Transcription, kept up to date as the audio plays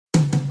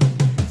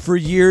For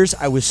years,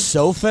 I was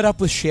so fed up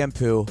with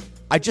shampoo,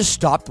 I just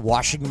stopped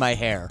washing my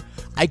hair.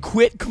 I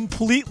quit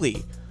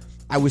completely.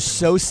 I was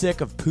so sick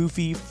of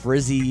poofy,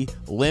 frizzy,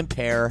 limp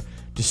hair,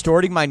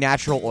 distorting my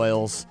natural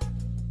oils.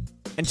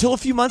 Until a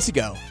few months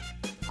ago,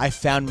 I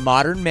found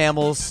Modern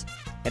Mammals,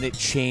 and it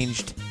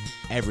changed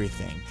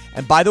everything.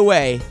 And by the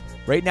way,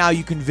 right now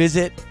you can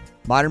visit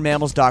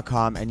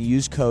modernmammals.com and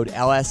use code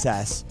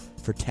LSS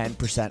for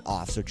 10%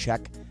 off. So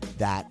check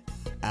that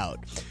out.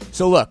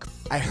 So look,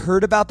 I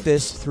heard about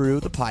this through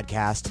the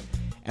podcast,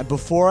 and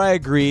before I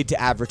agreed to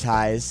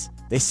advertise,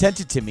 they sent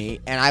it to me,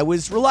 and I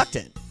was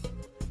reluctant.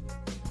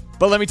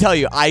 But let me tell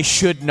you, I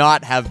should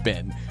not have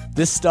been.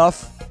 This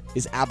stuff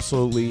is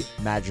absolutely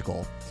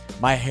magical.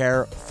 My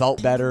hair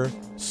felt better,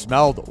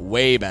 smelled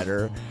way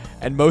better,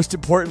 and most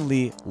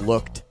importantly,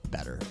 looked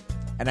better.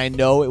 And I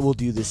know it will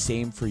do the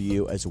same for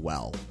you as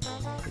well.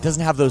 It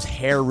doesn't have those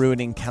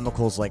hair-ruining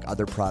chemicals like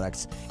other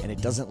products, and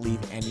it doesn't leave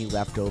any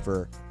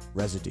leftover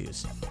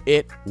residues.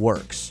 It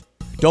works.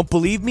 Don't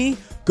believe me?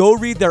 Go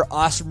read their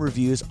awesome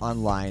reviews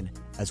online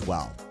as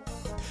well.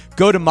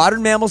 Go to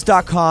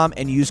modernmammals.com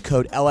and use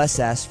code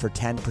LSS for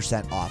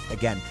 10% off.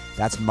 Again,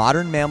 that's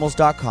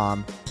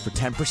modernmammals.com for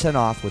 10%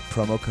 off with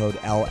promo code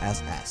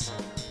LSS.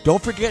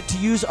 Don't forget to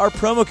use our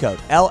promo code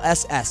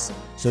LSS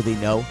so they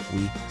know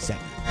we sent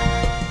you.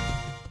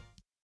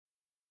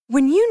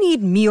 When you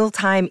need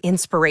mealtime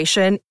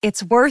inspiration,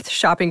 it's worth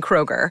shopping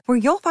Kroger, where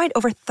you'll find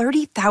over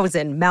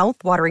 30,000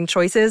 mouth-watering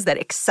choices that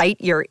excite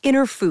your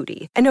inner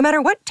foodie. And no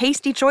matter what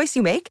tasty choice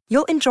you make,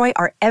 you'll enjoy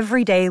our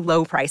everyday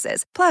low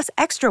prices, plus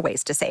extra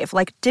ways to save,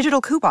 like digital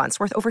coupons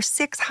worth over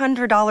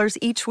 $600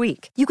 each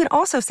week. You can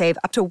also save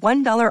up to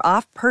 $1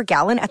 off per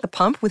gallon at the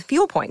pump with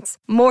fuel points.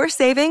 More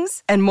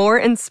savings and more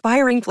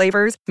inspiring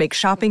flavors make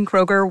shopping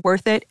Kroger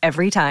worth it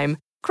every time.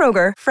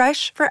 Kroger,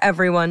 fresh for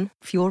everyone.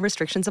 Fuel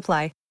restrictions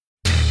apply.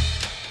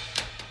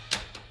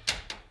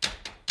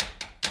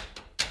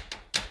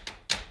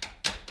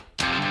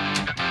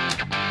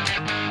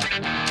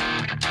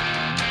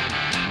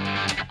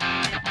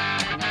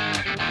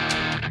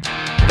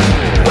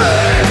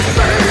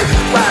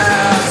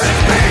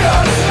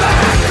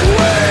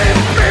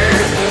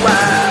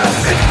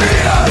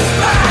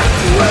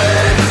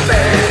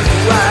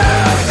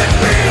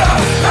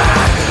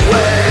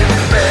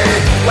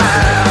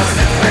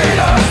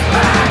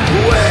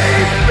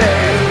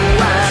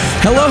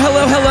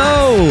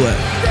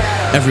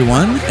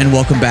 Everyone, and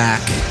welcome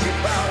back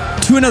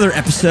to another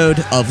episode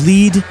of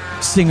Lead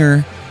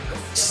Singer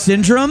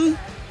Syndrome.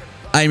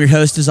 I am your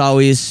host, as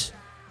always,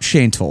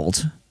 Shane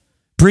Told,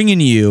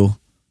 bringing you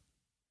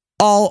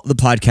all the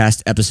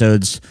podcast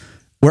episodes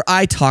where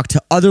I talk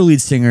to other lead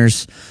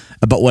singers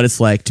about what it's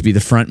like to be the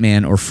front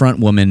man or front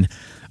woman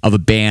of a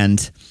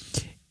band.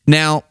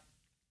 Now,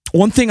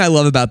 one thing I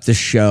love about this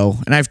show,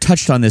 and I've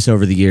touched on this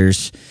over the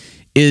years,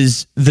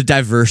 is the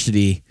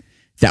diversity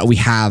that we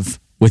have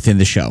within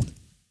the show.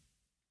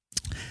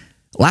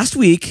 Last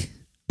week,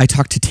 I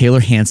talked to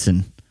Taylor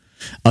Hanson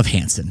of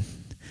Hanson.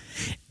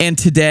 And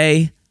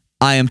today,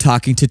 I am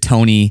talking to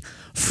Tony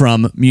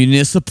from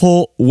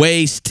Municipal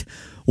Waste,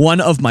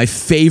 one of my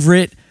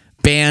favorite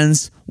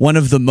bands, one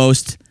of the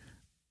most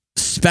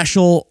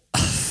special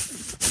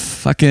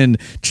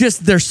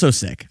they're so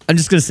sick. I'm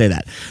just going to say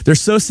that. They're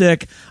so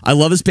sick. I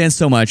love this band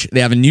so much.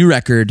 They have a new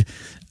record.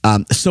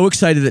 So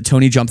excited that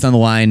Tony jumped on the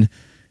line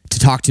to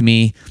talk to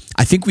me.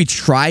 I think we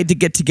tried to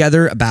get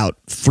together about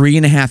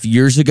 3.5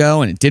 years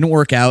ago and it didn't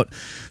work out.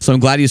 So I'm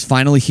glad he was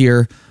finally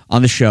here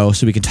on the show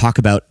so we can talk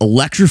about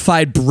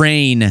Electrified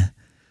Brain,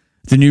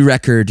 the new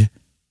record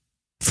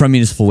from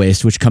Municipal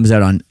Waste, which comes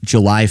out on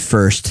July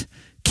 1st.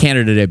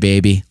 Canada Day,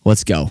 baby.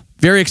 Let's go.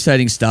 Very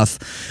exciting stuff.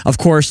 Of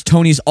course,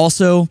 Tony's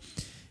also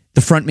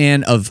the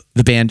frontman of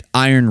the band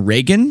Iron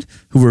Reagan,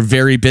 who were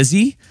very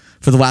busy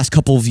for the last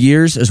couple of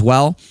years as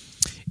well.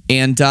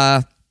 And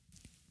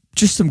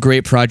just some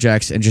great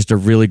projects and just a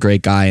really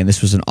great guy. And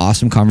this was an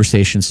awesome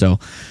conversation. So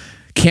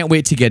can't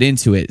wait to get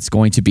into it. It's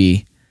going to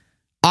be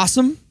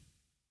awesome.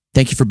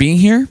 Thank you for being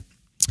here.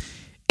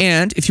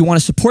 And if you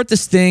want to support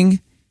this thing,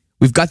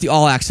 we've got the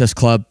All Access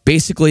Club.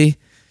 Basically,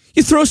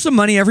 you throw some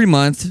money every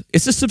month.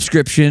 It's a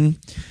subscription.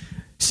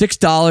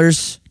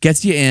 $6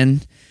 gets you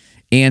in.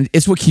 And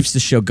it's what keeps the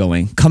show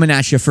going. Coming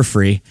at you for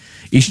free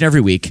each and every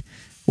week.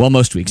 Well,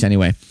 most weeks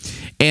anyway.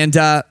 And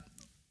it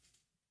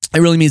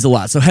really means a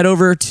lot. So head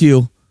over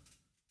to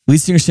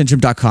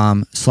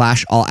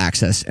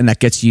leadsingersyndrome.com/all-access, and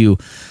that gets you a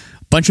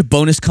bunch of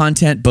bonus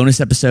content,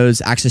 bonus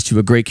episodes, access to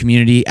a great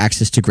community,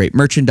 access to great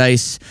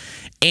merchandise,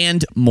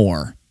 and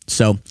more.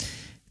 So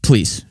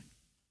please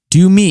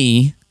do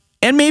me,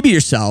 and maybe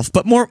yourself,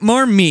 but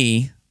more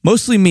me,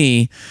 mostly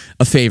me,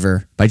 a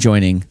favor by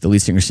joining the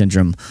Lead Singer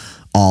Syndrome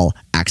All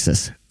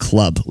Access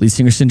Club.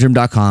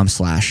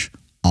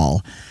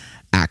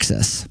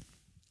 leadsingersyndrome.com/all-access.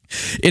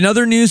 In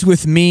other news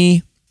with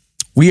me,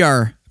 we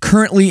are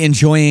currently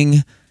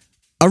enjoying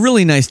a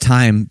really nice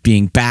time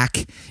being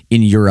back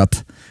in Europe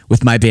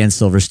with my band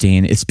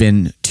Silverstein. It's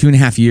been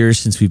 2.5 years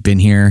since we've been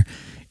here.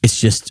 It's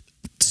just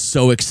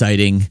so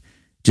exciting.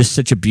 Just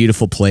such a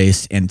beautiful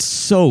place and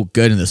so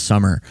good in the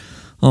summer.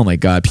 Oh my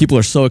God, people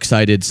are so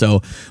excited.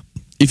 So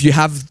if you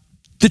have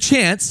the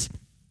chance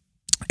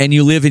and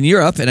you live in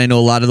Europe, and I know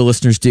a lot of the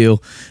listeners do,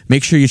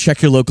 make sure you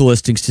check your local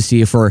listings to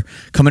see if we're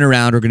coming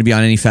around or going to be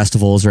on any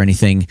festivals or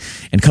anything.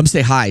 And come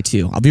say hi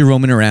too. I'll be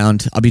roaming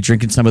around. I'll be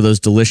drinking some of those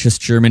delicious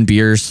German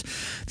beers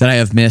that I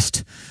have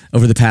missed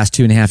over the past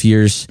 2.5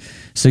 years.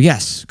 So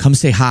yes, come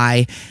say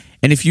hi.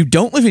 And if you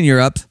don't live in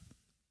Europe,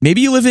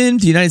 maybe you live in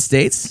the United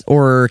States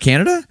or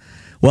Canada,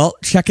 well,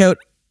 check out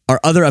our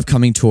other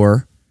upcoming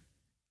tour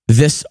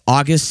this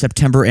August,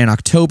 September, and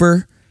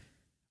October.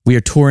 We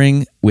are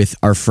touring with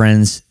our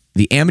friends,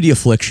 The Amity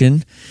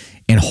Affliction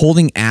and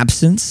Holding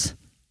Absence.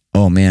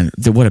 Oh man,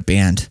 what a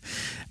band.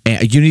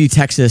 Unity,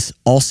 Texas,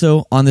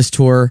 also on this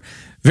tour.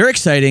 Very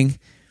exciting.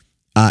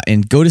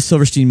 And go to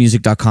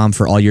silversteinmusic.com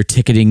for all your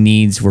ticketing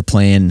needs. We're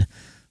playing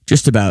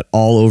just about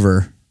all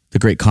over the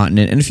great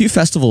continent and a few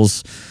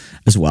festivals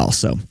as well.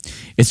 So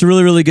it's a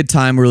really, really good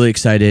time. We're really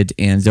excited,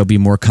 and there'll be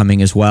more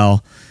coming as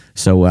well.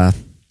 So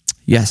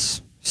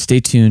yes,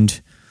 stay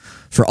tuned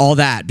for all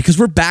that, because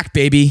we're back,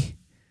 baby.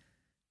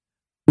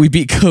 We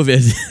beat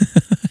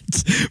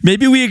COVID.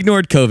 Maybe we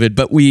ignored COVID,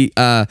 but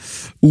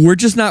we're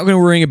just not going to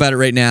worry about it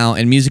right now.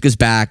 And music is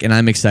back, and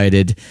I'm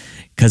excited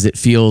because it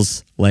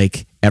feels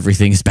like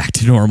everything is back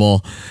to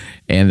normal.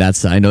 And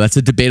I know that's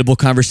a debatable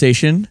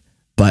conversation,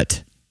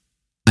 but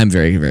I'm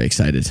very, very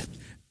excited.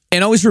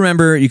 And always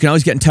remember, you can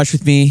always get in touch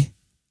with me.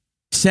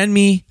 Send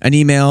me an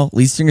email,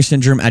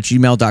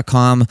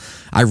 leadsingersyndrome@gmail.com.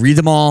 I read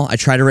them all. I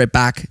try to write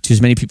back to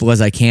as many people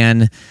as I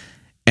can.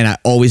 And I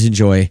always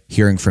enjoy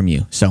hearing from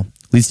you. So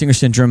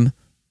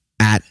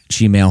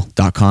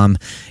leadsingersyndrome@gmail.com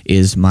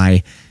is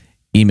my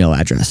email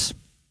address.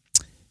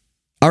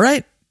 All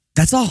right.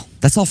 That's all.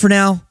 That's all for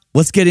now.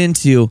 Let's get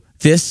into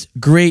this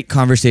great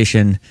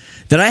conversation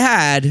that I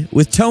had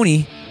with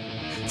Tony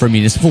from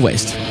Municipal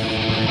Waste.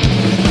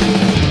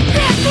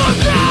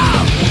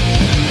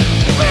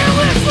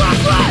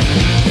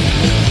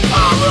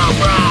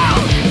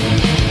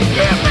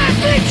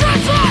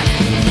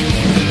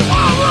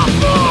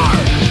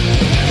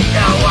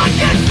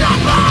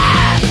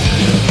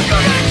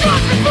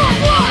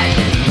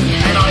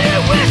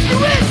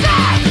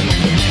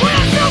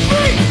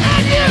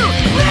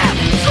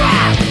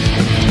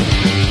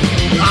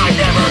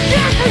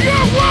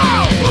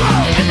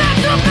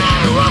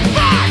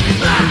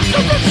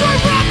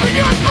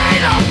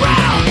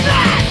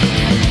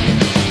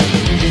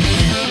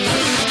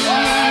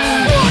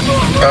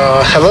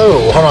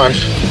 Hello, hold on.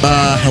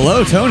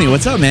 Hello, Tony.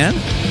 What's up, man?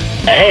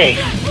 Hey.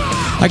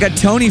 I got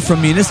Tony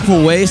from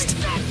Municipal Waste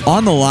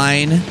on the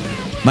line.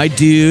 My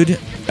dude,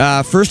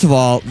 first of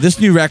all, this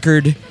new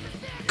record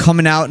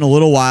coming out in a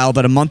little while,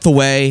 about a month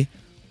away.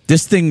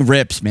 This thing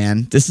rips,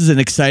 man. This is an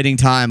exciting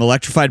time.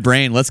 Electrified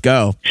Brain, let's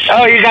go.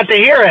 Oh, you got to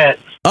hear it.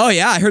 Oh,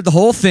 yeah, I heard the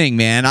whole thing,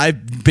 man.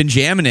 I've been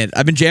jamming it.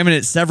 I've been jamming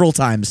it several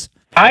times.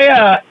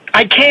 I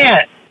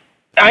can't.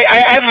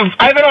 I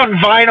have it on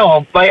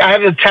vinyl. Like, I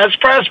have the test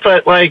press,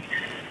 but like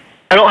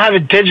I don't have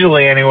it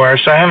digitally anywhere,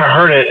 so I haven't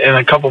heard it in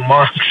a couple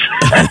months.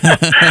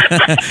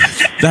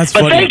 That's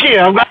but funny. Thank you.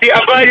 I'm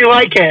glad you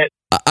like it.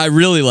 I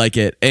really like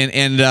it,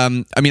 and I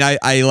mean,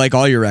 I like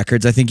all your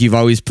records. I think you've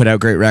always put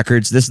out great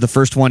records. This is the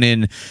first one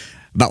in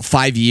about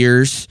 5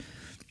 years,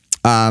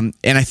 and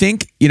I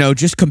think, you know,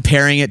 just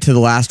comparing it to the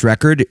last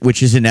record,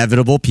 which is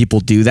inevitable, people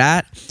do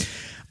that.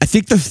 I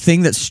think the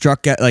thing that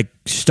stuck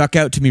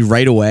out to me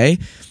right away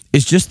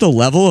is just the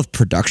level of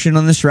production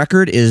on this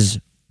record is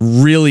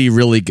really,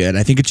 really good.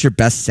 I think it's your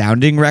best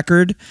sounding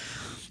record,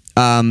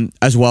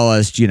 as well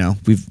as, you know,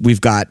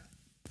 we've got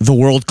the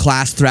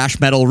world-class thrash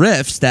metal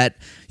riffs that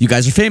you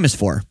guys are famous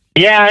for.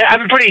 Yeah,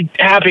 I'm pretty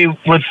happy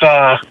with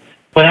how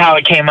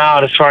it came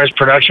out as far as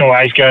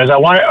production-wise goes. I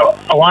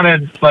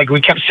wanted, like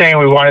we kept saying,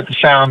 we wanted to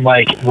sound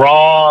like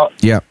raw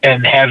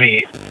and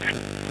heavy.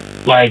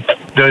 Like,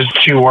 those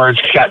two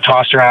words got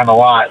tossed around a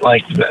lot.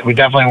 Like, we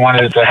definitely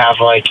wanted it to have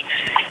like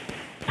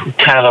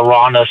kind of the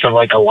rawness of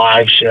like a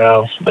live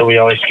show that we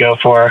always go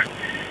for.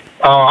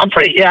 I'm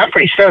pretty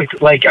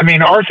stoked. Like, I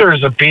mean, Arthur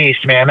is a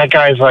beast, man. That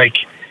guy's like,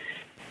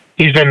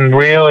 he's been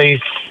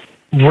really,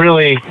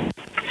 really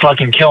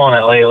fucking killing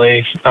it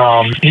lately.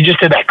 He just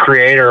did that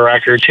Creator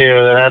record too,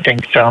 and I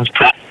think sounds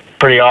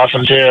pretty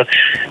awesome too.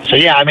 So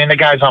yeah, I mean, the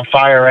guy's on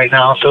fire right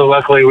now. So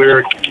luckily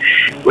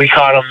we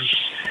caught him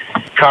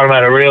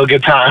at a real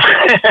good time.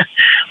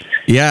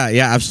 Yeah,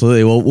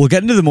 absolutely. Well, we'll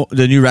get into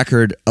the new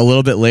record a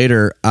little bit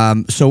later.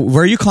 So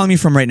where are you calling me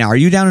from right now? Are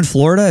you down in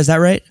Florida? Is that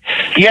right?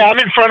 Yeah, I'm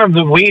in front of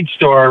the weed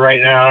store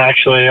right now,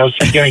 actually. I was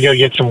going to go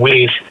get some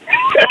weed.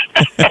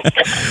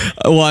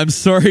 Well, I'm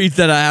sorry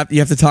that you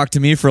have to talk to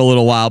me for a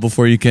little while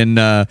before you can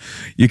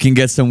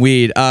get some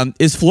weed.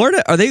 Is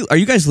Florida, are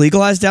you guys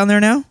legalized down there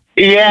now?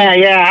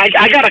 Yeah.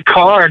 I got a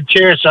card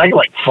too, so I can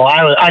like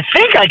fly with it. I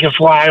think I can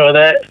fly with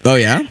it. Oh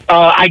yeah?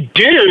 I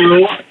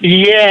do.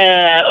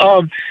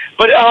 Yeah.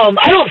 But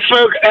I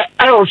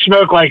don't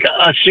smoke like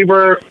a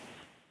super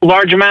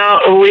large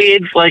amount of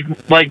weed like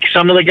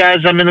some of the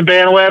guys I'm in the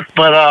band with,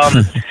 but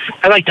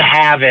I like to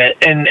have it.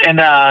 And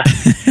I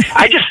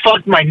just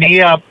fucked my knee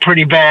up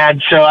pretty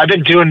bad, so I've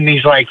been doing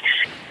these like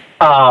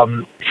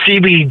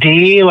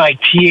CBD,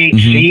 like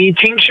THC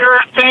tincture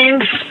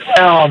things,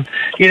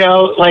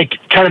 like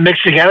kind of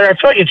mixed together. I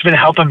feel like it's been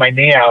helping my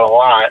knee out a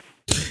lot.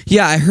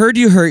 Yeah, I heard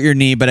you hurt your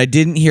knee, but I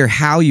didn't hear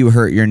how you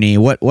hurt your knee.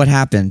 What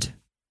happened?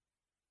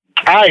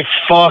 I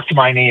fucked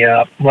my knee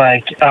up.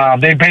 Like,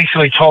 they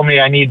basically told me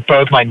I need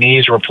both my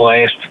knees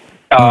replaced.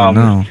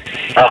 No.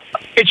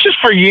 It's just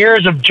for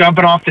years of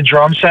jumping off the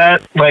drum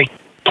set, like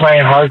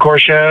playing hardcore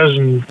shows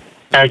and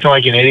acting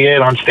like an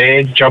idiot on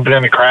stage, jumping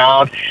in the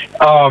crowd.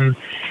 During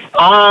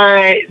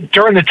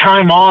the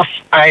time off,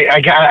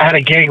 I had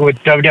a gig with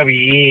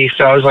WWE,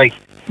 so I was like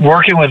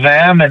working with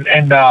them,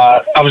 and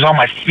I was on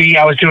my feet.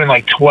 I was doing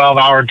like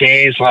 12-hour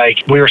days. Like,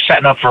 we were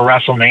setting up for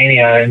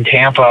WrestleMania in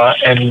Tampa,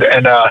 and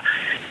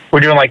we're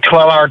doing like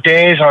 12-hour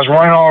days. I was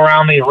running all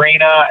around the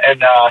arena,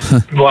 and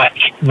like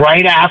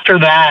right after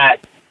that,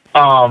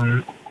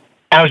 I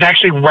was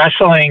actually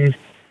wrestling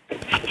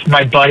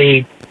my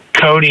buddy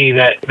Cody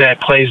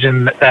that plays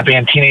in that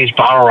band Teenage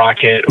Bottle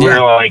Rocket. We were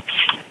like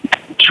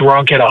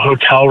drunk at a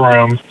hotel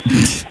room,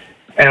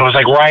 and it was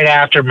like right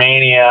after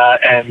Mania,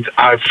 and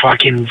I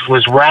fucking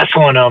was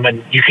wrestling him,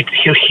 and you could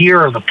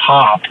hear the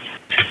pop.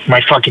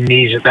 My fucking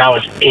knees, that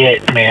was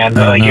it, man.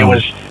 It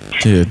was,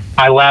 dude.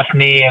 My left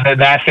knee, and then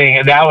that thing,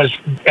 and that was,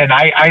 and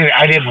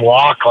I didn't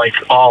walk like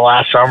all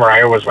last summer.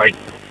 I was like,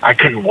 I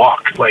couldn't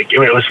walk. Like, it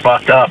was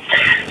fucked up.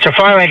 So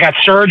finally I got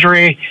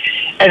surgery,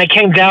 and it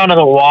came down to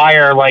the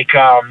wire. Like,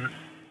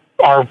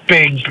 our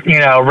big,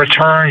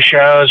 return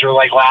shows were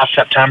like last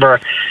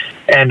September.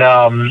 And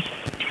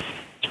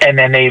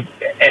then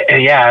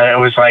it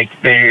was like,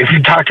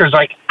 the doctor's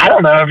like, I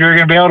don't know if you're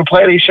going to be able to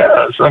play these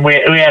shows. And we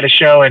had a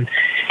show in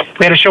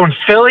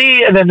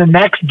Philly, and then the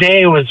next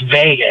day was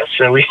Vegas.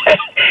 So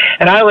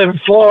and I live in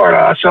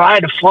Florida, so I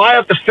had to fly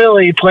up to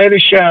Philly, play the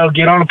show,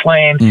 get on a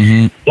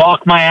plane,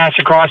 walk my ass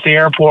across the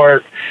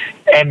airport,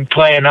 and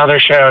play another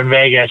show in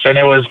Vegas. And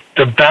it was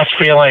the best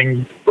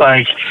feeling.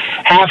 Like,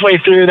 halfway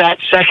through that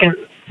second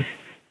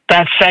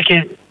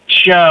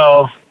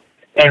show,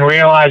 and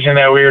realizing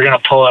that we were going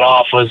to pull it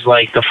off was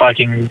like the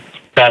fucking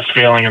best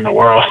feeling in the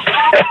world.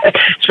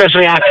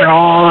 Especially after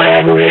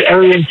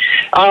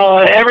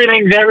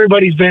everything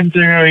everybody's been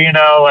through,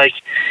 like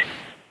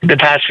the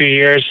past few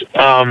years.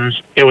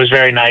 It was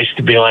very nice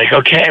to be like,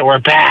 okay, we're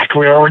back.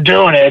 We're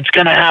doing it. It's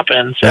going to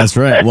happen. So. That's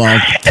right.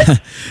 Well,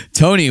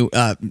 Tony,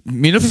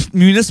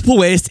 Municipal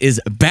Waste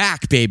is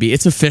back, baby.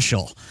 It's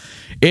official.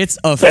 It's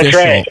official. That's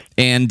right.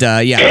 And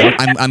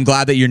I'm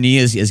glad that your knee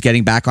is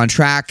getting back on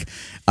track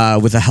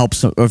with the help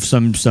of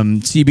some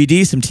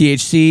CBD, some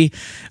THC.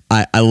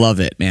 I love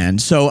it, man.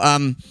 So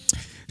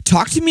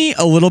talk to me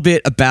a little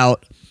bit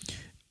about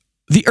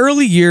the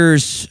early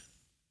years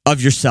of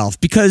yourself,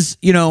 because,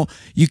 you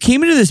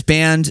came into this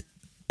band,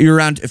 you're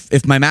around,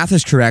 if my math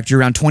is correct, you're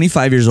around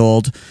 25 years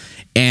old.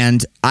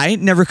 And I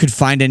never could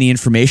find any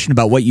information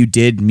about what you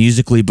did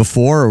musically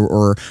before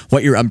or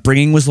what your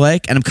upbringing was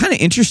like. And I'm kind of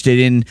interested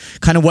in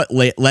kind of what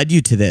led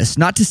you to this.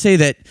 Not to say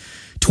that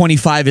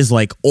 25 is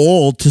like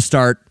old to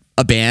start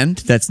a band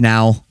that's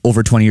now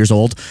over 20 years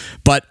old,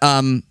 but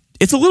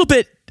it's a little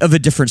bit of a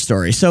different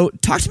story. So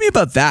talk to me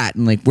about that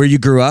and like where you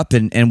grew up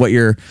and what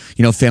your,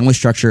 family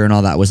structure and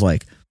all that was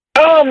like.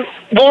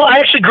 Well, I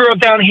actually grew up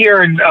down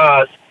here in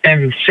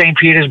St.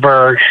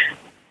 Petersburg.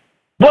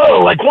 Whoa,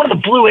 like one of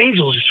the Blue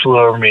Angels just flew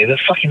over me. The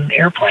fucking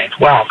airplane.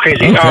 Wow,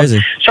 crazy. Oh,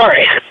 crazy.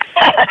 Sorry.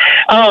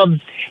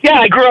 Yeah,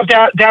 I grew up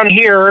down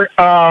here,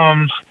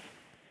 and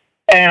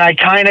I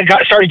kind of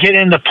started getting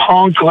into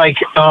punk probably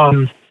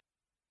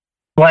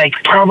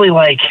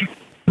my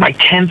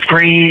 10th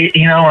grade,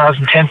 when I was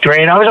in 10th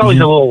grade. I was always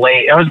a little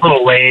late. I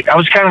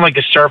was kind of like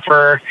a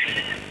surfer,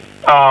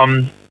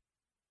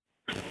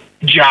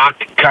 jock,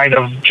 kind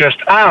of just,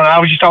 I don't know. I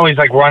was just always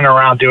like running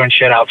around doing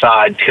shit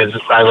outside because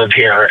I live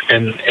here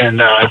and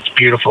it's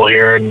beautiful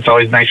here and it's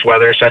always nice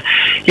weather. So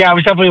yeah, I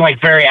was definitely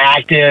like very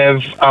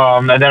active.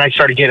 And then I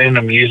started getting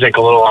into music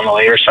a little on the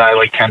later side,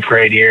 like 10th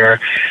grade year.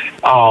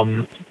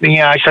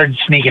 I started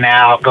sneaking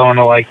out, going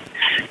to like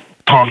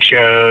punk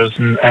shows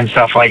and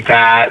stuff like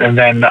that. And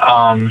then,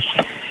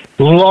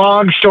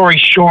 long story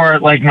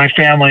short, like my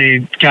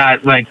family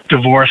got like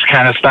divorced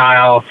kind of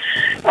style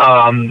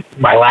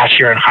my last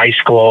year in high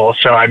school,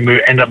 so I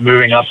ended up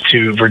moving up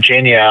to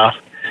Virginia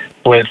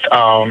with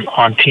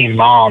on Teen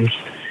Mom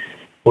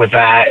with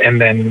that,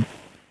 and then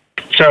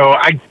so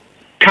I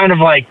kind of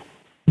like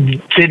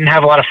didn't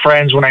have a lot of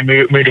friends when I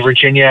moved to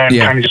Virginia, and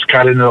kind of just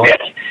got into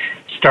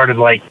started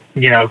like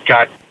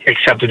got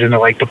accepted into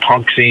like the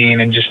punk scene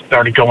and just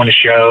started going to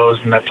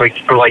shows, and that's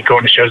like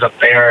going to shows up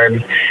there,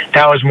 and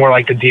that was more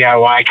like the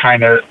DIY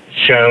kind of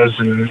shows,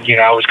 and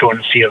I was going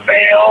to see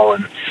Avail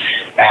and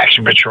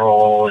Action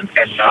Patrol and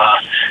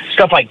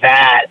stuff like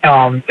that.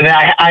 And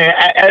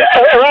I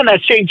around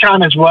that same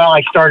time as well,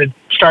 I started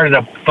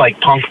a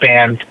like punk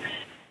band,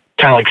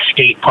 kind of like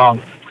skate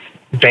punk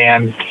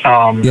band,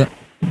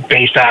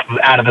 based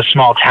out of the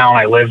small town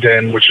I lived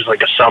in, which is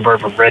like a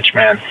suburb of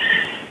Richmond,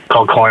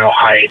 called Colonial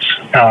Heights.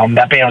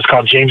 That band was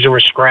called James Over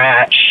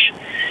Scratch,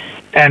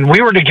 and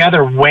we were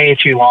together way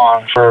too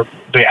long for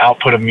the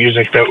output of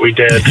music that we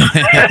did.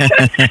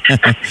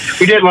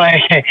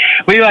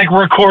 we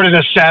recorded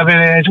a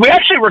 7-inch. We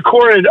actually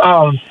recorded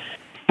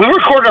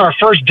our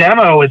first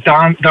demo with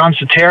Don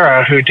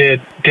Cetera, who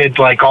did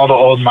like all the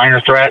old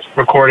Minor Threat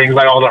recordings,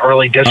 like all the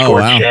early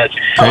Discord shit.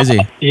 Crazy.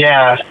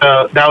 Yeah,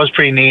 so that was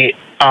pretty neat.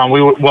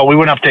 We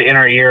went up to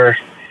Inner Ear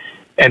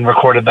and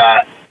recorded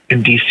that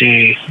in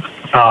DC,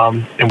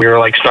 and we were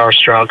like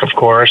starstruck, of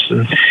course.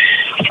 And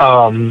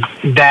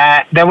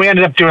then we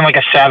ended up doing like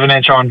a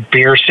 7-inch on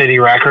Beer City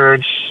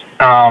Records.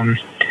 I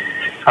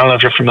don't know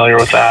if you're familiar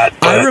with that.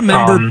 But, I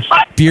remember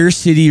Beer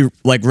City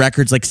like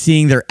records, like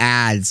seeing their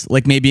ads,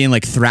 like maybe in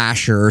like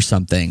Thrasher or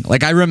something.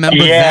 Like I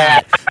remember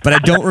that, but I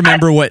don't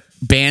remember what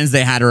bands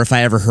they had or if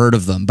I ever heard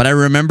of them. But I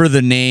remember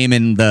the name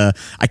and I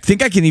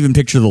think I can even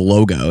picture the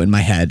logo in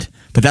my head.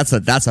 But that's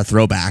a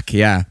throwback.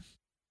 Yeah.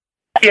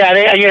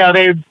 Yeah,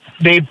 they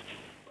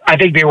I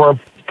think they were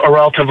a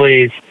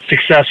relatively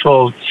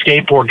successful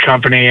skateboard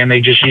company, and they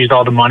just used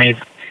all the money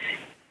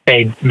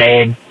they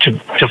made to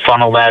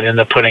funnel that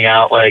into putting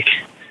out like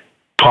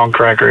punk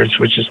records,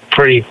 which is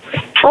pretty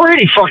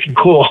fucking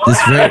cool.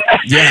 It's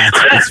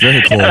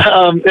very cool.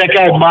 That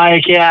guy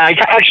Mike, I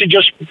actually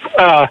just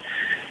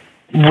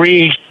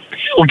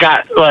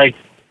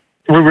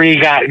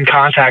got in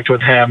contact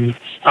with him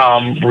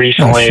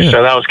recently,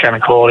 so that was kind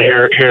of cool to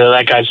hear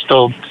that guy's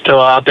still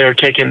out there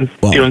doing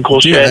cool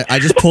shit. I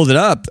just pulled it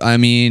up. I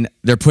mean,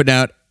 they're putting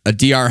out a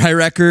DRI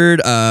record,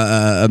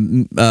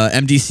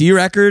 MDC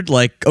record.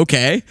 Like,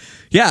 okay,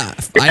 yeah,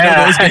 I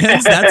know those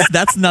bands.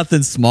 That's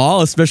nothing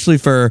small, especially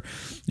for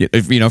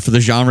for the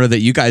genre that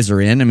you guys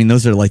are in. I mean,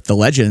 those are like the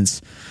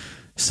legends.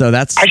 So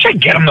I should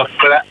get them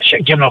for that.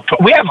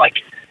 We have like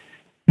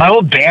my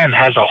old band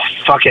has a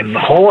fucking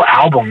whole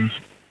album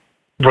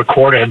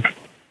recorded.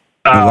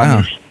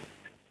 Wow.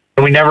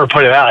 And we never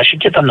put it out. I should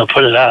get them to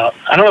put it out.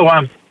 I don't know why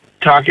I'm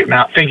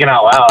thinking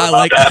out loud. I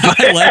like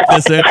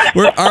this.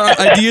 Our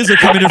ideas are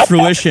coming to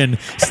fruition.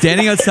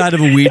 Standing outside of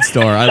a weed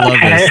store. I love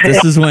this.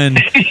 This is when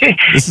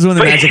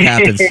the magic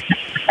happens.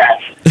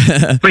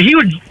 But he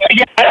would.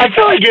 Yeah, I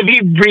feel like if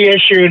he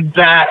reissued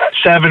that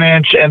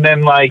 7-inch and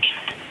then like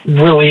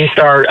released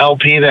our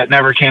LP that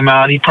never came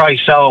out, he'd probably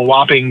sell a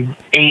whopping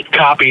 8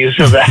 copies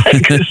of that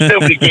because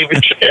nobody gave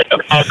a shit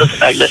about the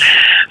fact that.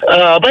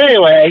 But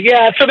anyway,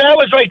 yeah. So that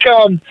was like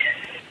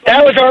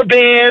that was our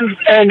band,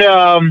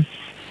 and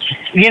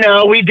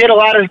we did a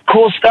lot of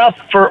cool stuff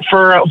for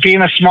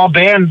being a small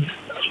band.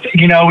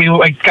 We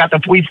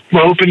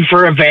opened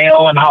for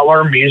Avail and Hot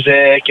Water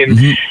Music, and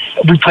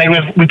we played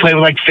with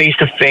like Face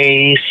to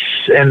Face,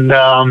 and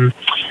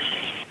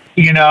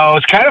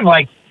it's kind of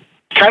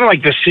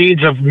like the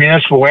seeds of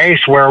Municipal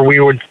Waste, where we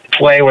would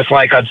play with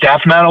like a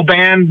death metal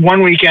band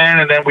one weekend,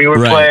 and then we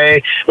would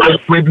play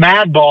with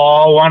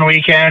Madball one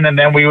weekend, and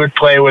then we would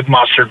play with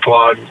Mustard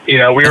Plug. We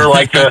were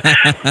like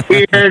the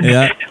weird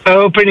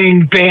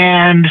opening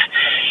band,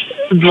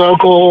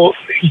 local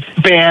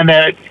band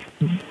that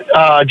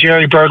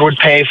Jerry Bird would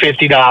pay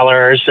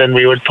 $50, and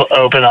we would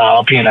open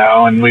up,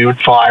 and we would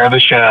flyer the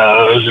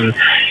shows, and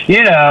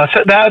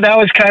so that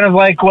was kind of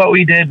like what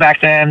we did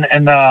back then,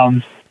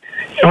 and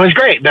it was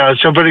great though.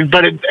 So, but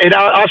it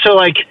also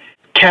like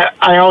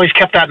I always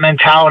kept that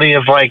mentality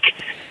of like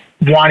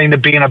wanting to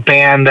be in a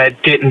band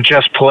that didn't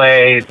just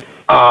play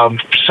some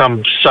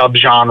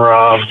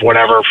subgenre of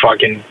whatever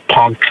fucking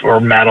punk or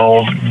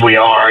metal we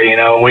are.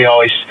 We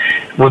always,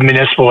 with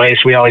Municipal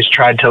Waste, we always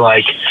tried to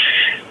like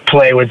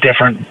play with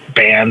different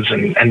bands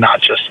and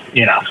not just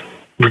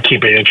we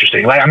keep it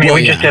interesting. Like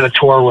we just did a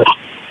tour with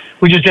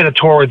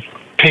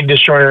Pig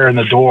Destroyer and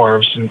the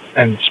Dwarves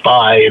and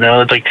Spy.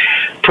 It's like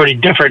pretty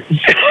different.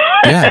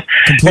 Yeah,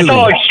 completely. It's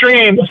all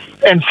extreme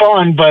and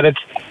fun, but it's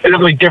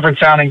really different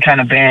sounding kind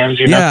of bands.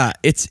 Yeah,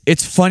 it's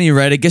funny,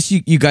 right? I guess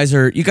you guys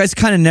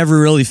kind of never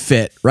really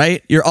fit,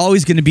 right? You're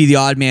always going to be the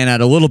odd man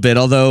out a little bit.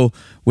 Although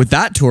with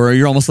that tour,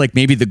 you're almost like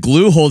maybe the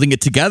glue holding it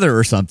together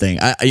or something.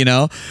 Yeah.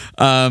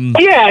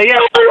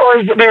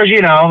 Or there's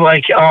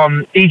like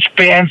each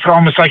band's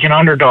almost like an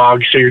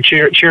underdog, so you're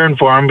cheering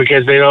for them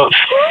because they don't.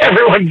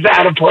 Everyone's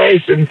out of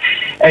place, and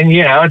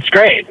it's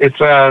great.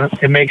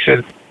 It makes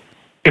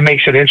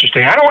it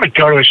interesting. I don't want to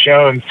go to a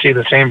show and see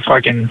the same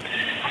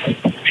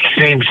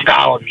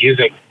style of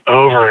music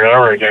over and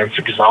over again. It's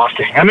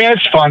exhausting. I mean,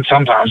 it's fun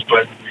sometimes,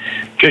 but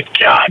good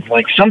God,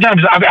 like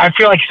sometimes I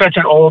feel like such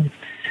an old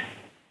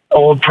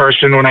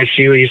person when I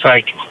see these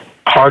like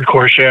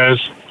hardcore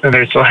shows and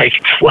there's like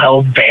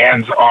 12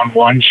 bands on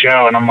one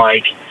show, and I'm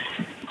like,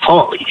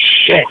 holy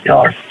shit, y'all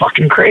are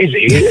fucking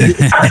crazy.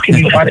 How can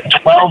you find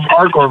 12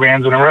 hardcore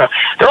bands in a row?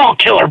 They're all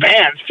killer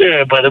bands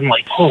too, but I'm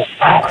like, oh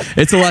God.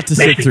 It's a lot to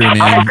sit through,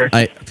 man.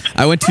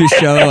 I went to a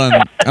show.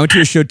 I went to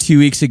a show 2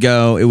 weeks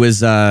ago. It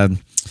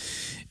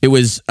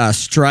was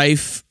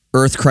Strife,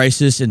 Earth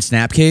Crisis, and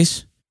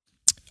Snapcase.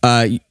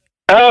 The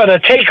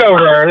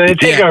Takeover.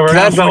 Yeah,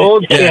 that's the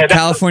old shit. Yeah,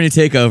 California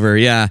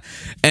Takeover. Yeah,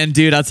 and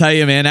dude, I'll tell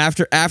you, man.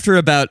 After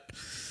about,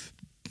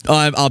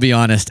 I'll be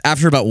honest.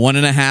 After about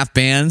 1.5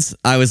 bands,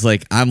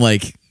 I'm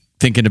like,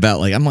 thinking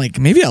about I'm like,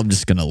 maybe I'm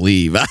just gonna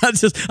leave.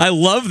 I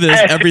love this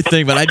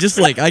everything, but I just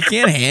I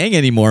can't hang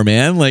anymore,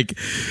 man. I'm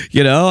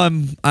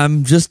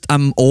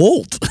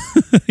old.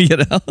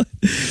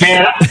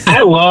 Man,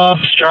 I love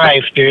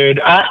Strife, dude.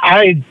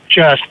 I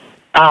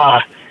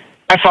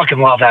fucking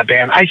love that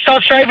band. I saw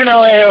Strife in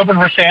LA open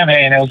for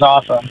Samhain. It was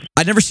awesome.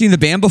 I'd never seen the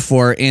band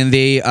before, and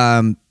they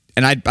and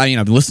I've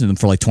been listening to them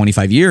for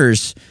 25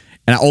 years,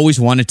 and I always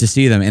wanted to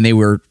see them, and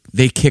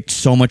they kicked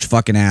so much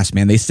fucking ass,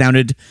 man. They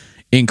sounded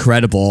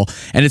incredible.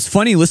 And it's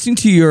funny listening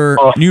to your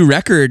new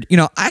record,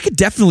 I could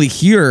definitely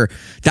hear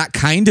that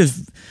kind of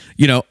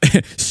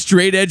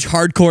straight edge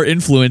hardcore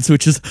influence,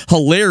 which is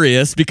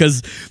hilarious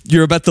because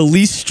you're about the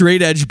least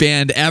straight edge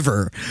band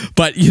ever.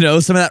 But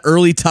some of that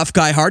early tough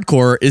guy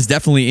hardcore is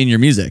definitely in your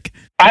music.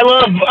 I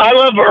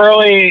love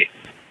early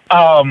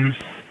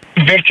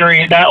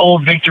Victory, that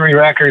old Victory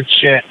Records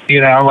shit,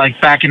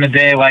 back in the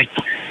day,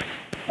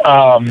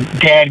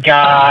 Dead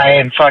Guy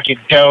and fucking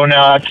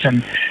Donuts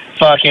and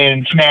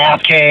fucking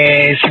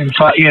Snapcase and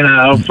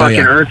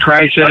fucking Earth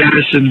Crisis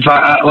and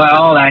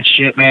all that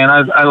shit, man.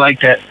 I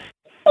liked it.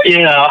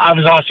 I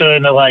was also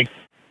into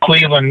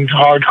Cleveland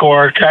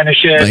hardcore kind of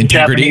shit,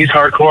 Japanese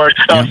hardcore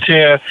stuff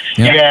too.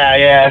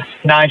 Yeah.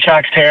 Nine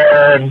Shots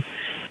Terror and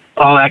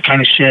all that kind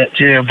of shit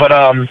too. But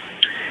I'm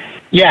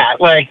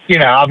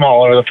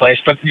all over the place.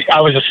 But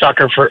I was a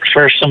sucker for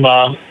some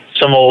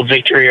old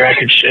Victory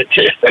Record shit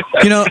too.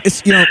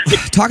 It's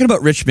talking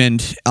about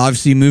Richmond.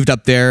 Obviously, you moved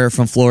up there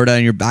from Florida,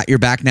 and you're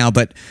back now.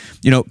 But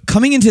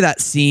coming into that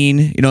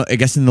scene, I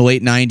guess in the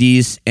late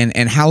 '90s,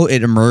 and how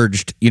it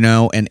emerged,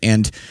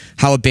 and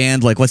how a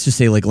band let's just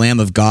say Lamb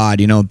of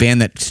God, a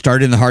band that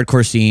started in the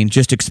hardcore scene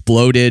just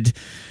exploded.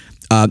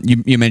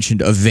 You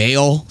mentioned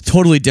Avail,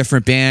 totally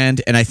different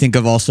band, and I think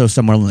of also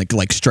someone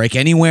like Strike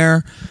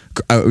Anywhere,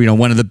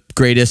 one of the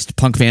greatest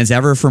punk bands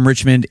ever from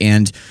Richmond,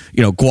 and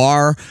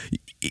Gwar.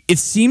 It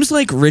seems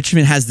like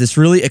Richmond has this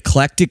really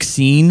eclectic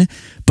scene,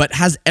 but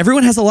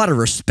everyone has a lot of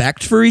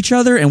respect for each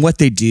other and what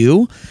they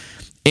do.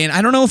 And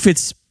I don't know if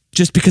it's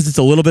just because it's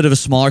a little bit of a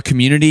smaller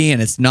community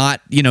and it's not,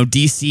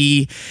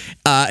 DC.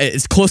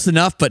 It's close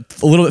enough, but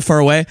a little bit far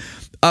away.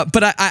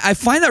 But I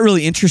find that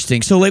really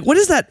interesting. So what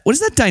is that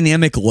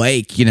dynamic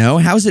like?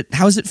 How does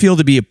it feel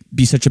to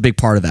be such a big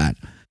part of that?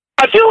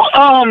 I feel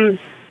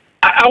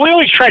we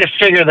always try to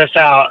figure this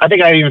out. I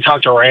think I even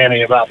talked to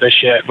Randy about this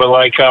shit, but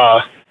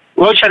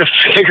we'll try to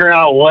figure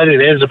out what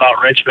it is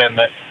about Richmond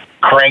that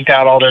cranked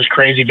out all those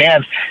crazy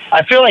bands.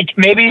 I feel like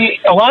maybe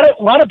a lot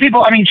of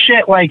people.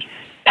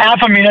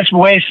 Half of Municipal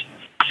Waste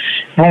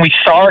when we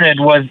started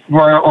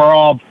were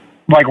all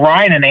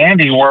Ryan and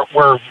Andy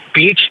were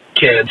beach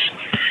kids.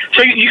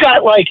 So you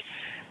got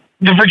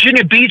the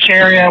Virginia Beach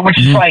area, which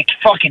is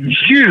fucking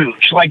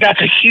huge.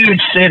 That's a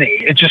huge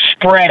city. It just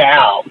spread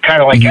out,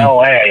 kind of like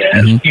LA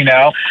is,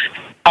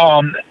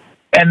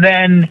 and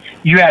then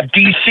you have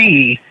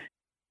DC,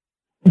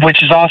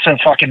 which is also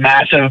fucking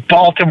massive.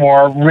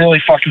 Baltimore,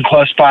 really fucking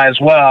close by as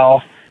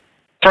well.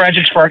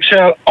 Fredericksburg.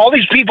 So all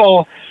these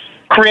people,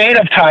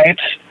 creative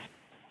types,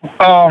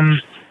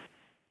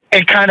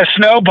 it kind of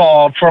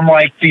snowballed from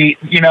the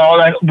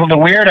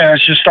weirdos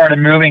just started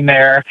moving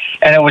there,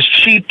 and it was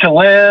cheap to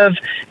live.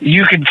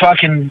 You could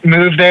fucking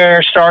move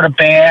there, start a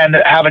band,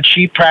 have a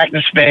cheap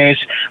practice space,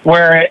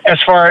 where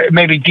as far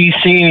maybe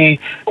DC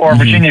or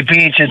Virginia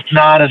Beach, it's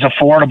not as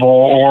affordable,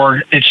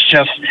 or it's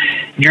just,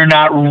 you're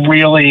not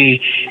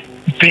really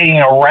being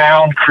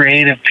around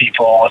creative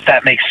people, if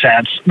that makes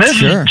sense. This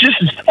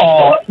is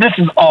all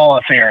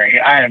a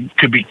theory. I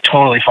could be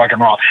totally fucking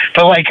wrong,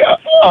 but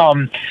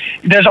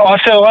there's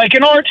also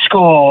an art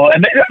school,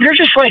 and they're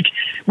just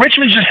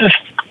Richmond's just this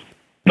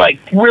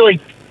really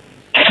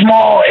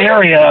small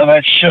area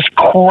that's just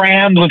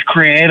crammed with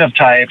creative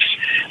types.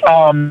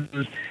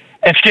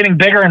 It's getting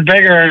bigger and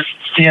bigger,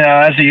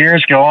 as the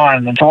years go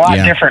on. It's a lot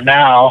different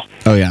now.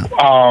 Oh yeah.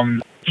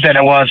 Than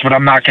it was, but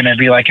I'm not going to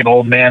be like an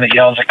old man that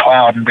yells at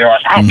cloud and be like,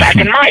 "Oh, back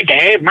in my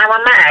day,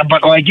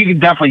 but you can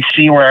definitely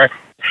see where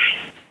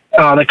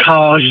the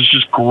college is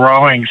just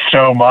growing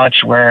so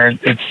much, where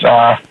it's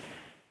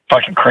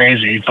fucking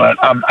crazy. But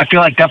I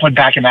feel definitely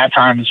back in that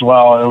time as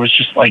well, it was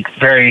just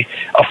very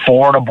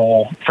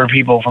affordable for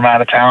people from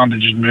out of town to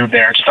just move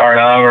there and start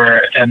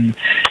over and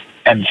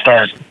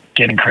start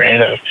getting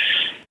creative.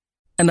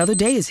 Another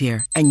day is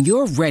here, and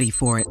you're ready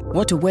for it.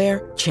 What to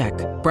wear? Check.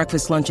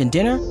 Breakfast, lunch, and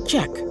dinner?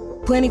 Check.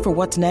 Planning for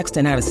what's next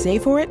and how to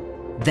save for it?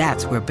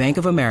 That's where Bank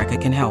of America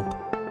can help.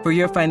 For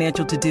your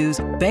financial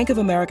to-dos, Bank of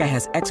America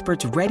has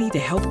experts ready to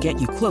help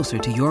get you closer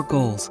to your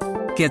goals.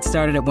 Get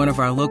started at one of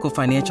our local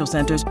financial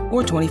centers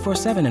or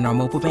 24/7 in our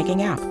mobile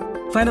banking app.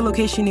 Find a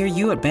location near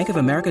you at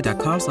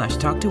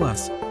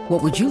bankofamerica.com/talktous.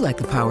 What would you like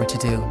the power to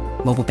do?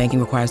 Mobile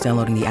banking requires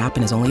downloading the app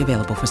and is only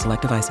available for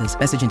select devices.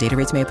 Message and data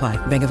rates may apply.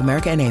 Bank of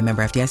America N.A.,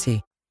 member FDIC.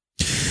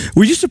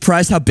 Were you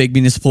surprised how big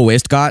Municipal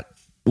Waste got?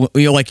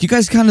 You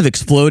guys kind of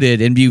exploded,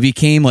 and you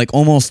became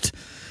almost,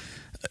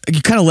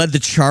 you kind of led the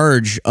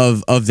charge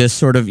of this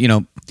sort of,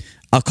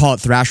 I'll call it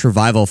thrash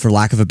revival for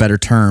lack of a better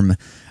term.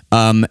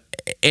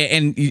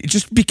 and it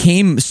just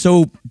became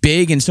so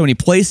big in so many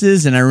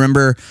places. And I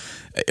remember,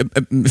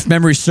 if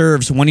memory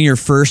serves, one of your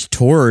first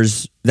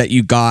tours that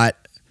you got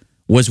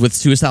was with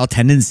Suicidal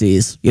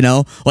Tendencies, you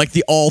know, like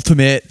the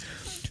ultimate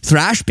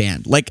thrash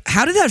band. Like,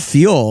 how did that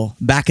feel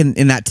back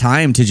in that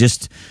time to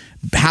just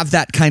have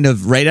that kind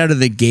of right out of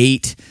the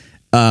gate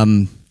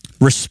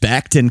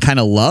respect and kind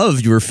of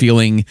love you were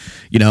feeling,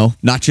 you know,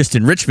 not just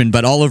in Richmond,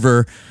 but all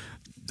over,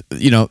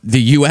 you know,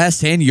 the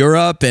US and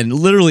Europe and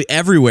literally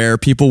everywhere.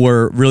 People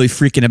were really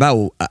freaking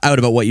out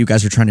about what you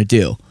guys are trying to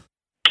do.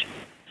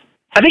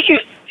 I think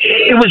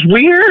it was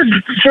weird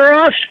for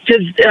us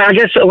because I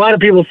guess a lot of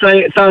people thought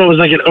it was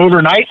like an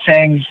overnight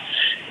thing,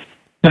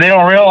 but they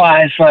don't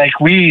realize like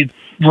we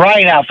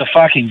right out the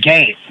fucking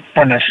gate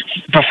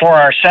before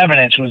our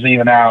 7-inch was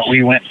even out,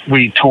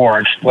 we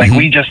toured. Like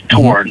we just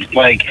toured.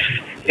 Like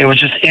it was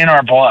just in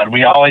our blood.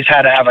 We always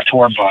had to have a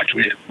tour booked.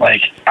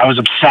 I was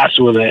obsessed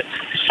with it.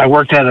 I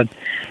worked at a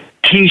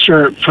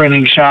t-shirt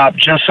printing shop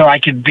just so I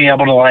could be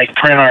able to like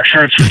print our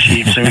shirts for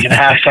cheap so we could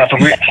have stuff.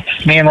 And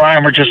me and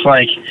Ryan were just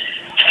like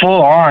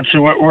full on.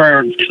 So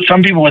we're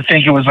some people would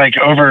think it was like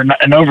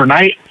an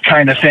overnight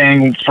kind of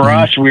thing. For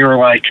us, we were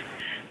like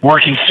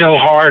working so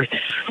hard.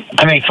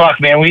 I mean, fuck,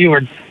 man, we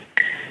would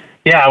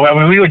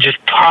just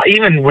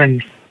even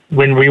when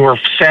we were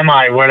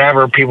semi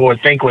whatever people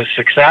would think was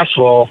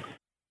successful.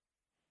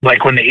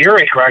 Like when the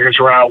Earache records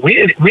were out,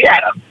 we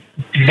had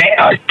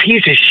a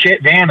piece of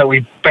shit van that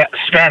we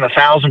spent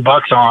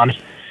 $1,000 on,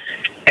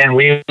 and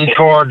we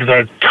toured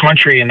the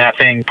country in that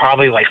thing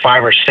probably like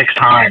 5 or 6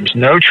 times.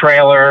 No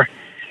trailer,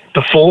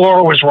 the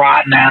floor was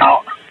rotten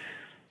out,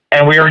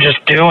 and we were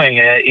just doing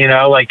it, you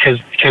know, like because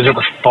it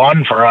was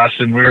fun for us,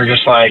 and we were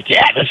just like,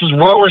 yeah, this is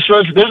what we're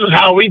supposed to. This is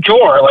how we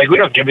tour. Like we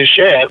don't give a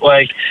shit.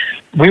 Like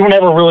we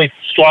never really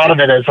thought of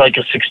it as like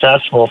a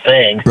successful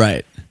thing,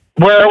 right?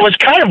 Where it was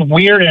kind of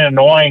weird and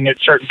annoying at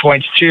certain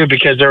points too,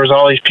 because there was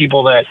all these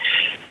people that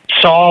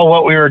saw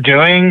what we were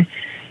doing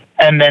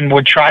and then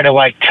would try to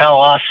like tell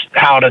us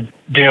how to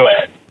do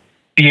it,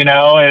 you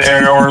know,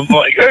 or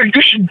like, oh,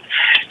 you should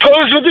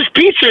pose with this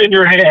pizza in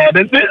your hand,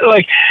 and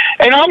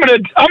I'm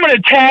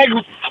gonna tag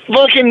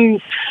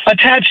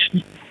attach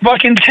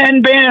fucking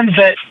 10 bands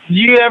that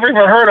you ever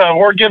heard of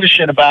or give a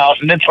shit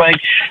about, and it's like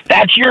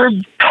that's your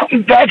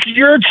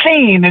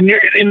scene, and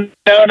it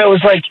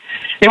was like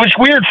it was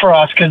weird for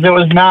us because it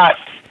was not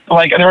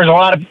like there was a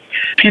lot of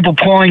people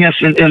pulling us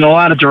in a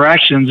lot of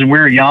directions, and we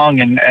were young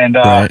and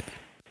right.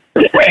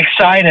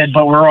 excited,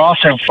 but we're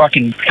also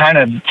fucking kind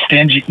of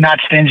not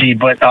stingy,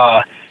 but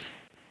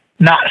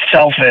not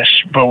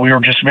selfish, but we were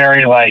just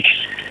very like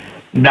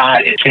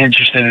not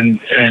interested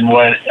in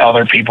what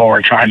other people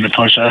were trying to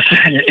push us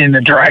in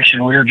the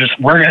direction. We're going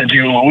to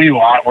do what we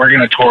want. We're going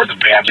to tour the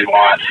band we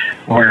want.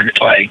 We're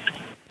like,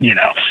 you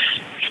know,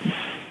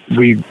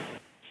 we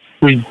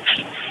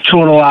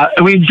toured a lot.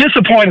 We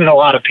disappointed a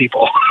lot of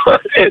people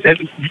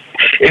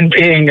in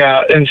being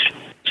in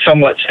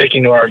somewhat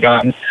sticking to our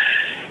guns.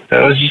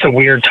 It was just a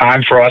weird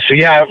time for us. So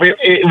yeah,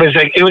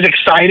 it was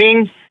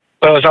exciting,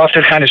 but it was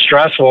also kind of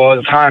stressful at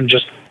the time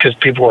just because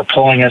people were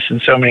pulling us in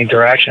so many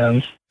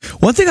directions.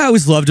 One thing I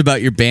always loved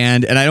about your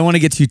band, and I don't want to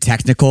get too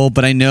technical,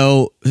 but I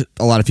know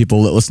a lot of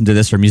people that listen to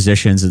this are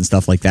musicians and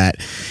stuff like that,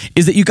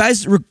 is that you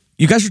guys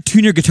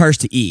tune your guitars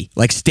to E,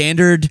 like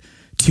standard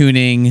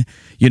tuning,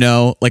 you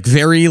know, like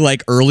very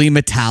like early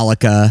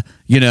Metallica,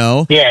 you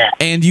know? Yeah.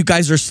 And you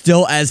guys are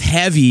still as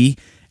heavy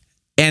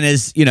and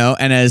as, you know,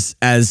 and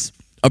as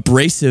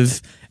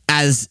abrasive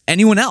as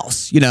anyone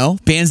else, you know,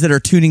 bands that are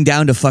tuning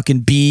down to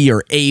fucking B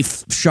or A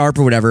sharp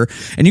or whatever.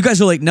 And you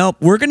guys are like, nope,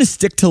 we're going to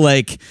stick to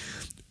like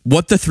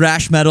what the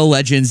thrash metal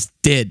legends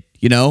did,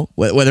 you know,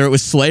 whether it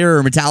was Slayer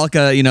or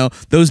Metallica, you know,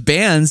 those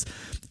bands,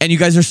 and you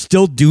guys are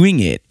still doing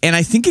it. And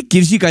I think it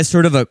gives you guys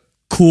sort of a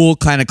cool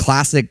kind of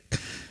classic,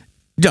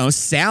 you know,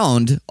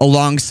 sound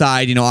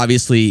alongside, you know,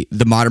 obviously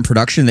the modern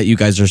production that you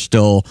guys are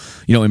still,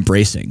 you know,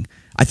 embracing.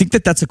 I think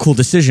that's a cool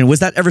decision.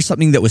 Was that ever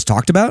something that was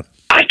talked about?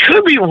 I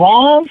could be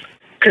wrong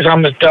because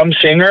I'm a dumb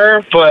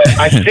singer, but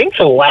I think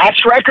the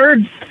last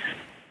record,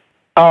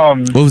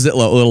 what was it? A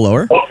little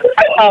lower?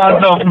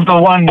 The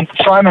one,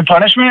 Slime and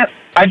Punishment,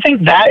 I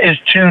think that is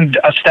tuned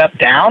a step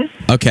down.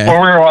 Okay. Where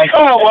we were like,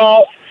 oh,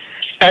 well,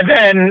 and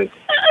then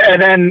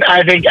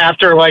I think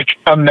after like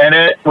a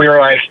minute, we were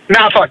like,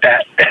 nah, fuck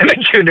that. And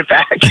then tuned it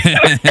back.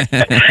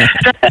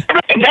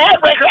 That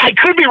record, I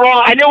could be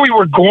wrong. I know we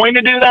were going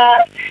to do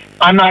that.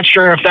 I'm not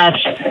sure if that's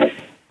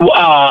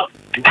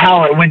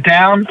how it went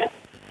down.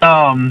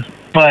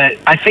 But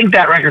I think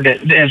that record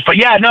is. But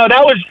yeah, no,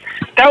 that was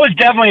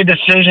definitely a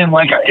decision.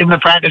 Like in the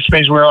practice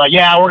space, we were like,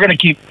 yeah, we're gonna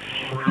keep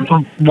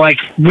like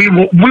we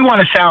want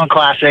to sound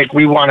classic.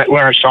 We want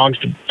our songs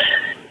to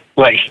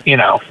like, you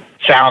know,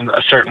 sound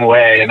a certain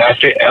way. And I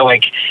feel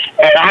like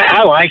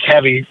I like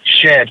heavy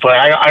shit, but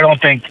I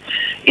don't think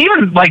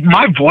even like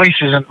my voice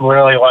isn't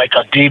really like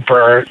a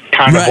deeper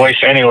kind of voice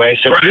anyway.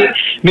 So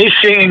me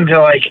singing to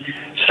like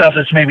stuff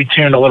that's maybe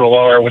tuned a little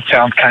lower would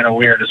sound kind of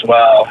weird as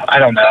well. I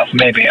don't know.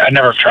 Maybe. I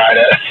never tried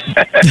it.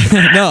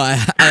 No,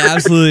 I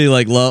absolutely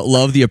like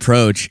love the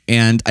approach.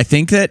 And I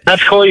think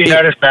that's cool. You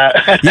noticed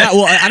that. Yeah.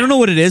 Well, I don't know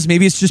what it is.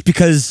 Maybe it's just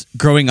because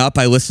growing up,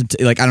 I listened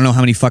to, like, I don't know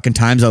how many fucking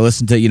times I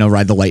listened to,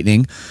 Ride the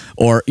Lightning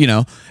or,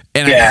 and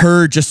I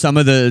heard just some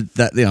of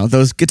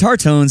those guitar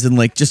tones and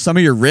like just some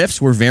of your riffs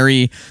were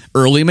very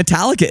early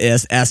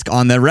Metallica-esque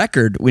on the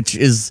record, which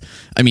is,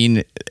 I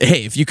mean,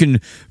 hey, if you can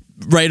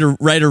write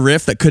a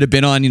riff that could have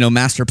been on,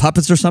 Master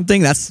Puppets or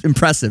something, that's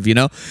impressive,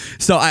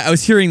 So I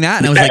was hearing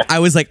that and I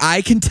was like,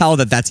 I can tell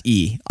that's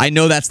E. I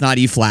know that's not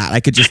E flat. I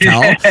could just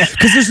tell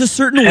because there's a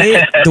certain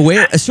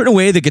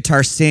way the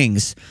guitar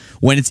sings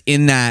when it's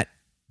in that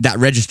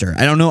register.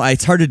 I don't know.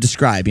 It's hard to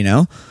describe,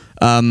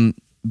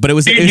 but it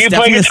was. Do you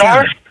play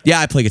guitar? Yeah,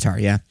 I play guitar.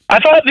 Yeah. I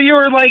thought that you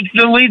were like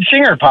the lead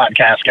singer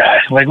podcast guy.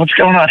 Like, what's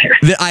going on here?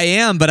 I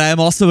am, but I am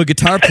also a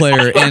guitar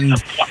player,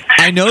 and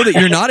I know that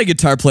you're not a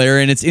guitar player,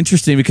 and it's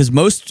interesting because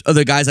most of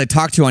the guys I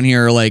talk to on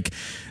here are like,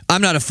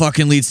 I'm not a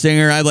fucking lead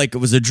singer. I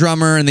was a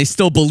drummer, and they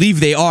still believe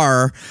they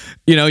are,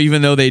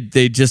 even though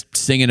they just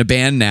sing in a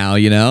band now.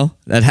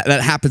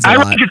 That happens a lot.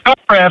 I write guitar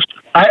riffs.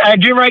 I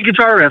do write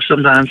guitar riffs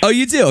sometimes. Oh,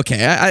 you do?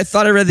 Okay, I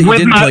thought I read that you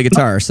didn't play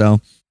guitar, so.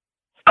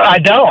 I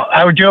don't.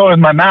 I would do it with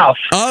my mouth.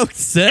 Oh,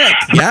 sick!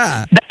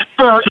 Yeah, that's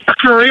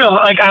for real.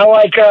 Like I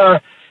like.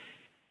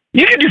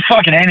 You can do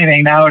fucking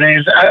anything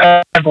nowadays.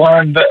 I've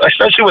learned,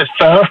 especially with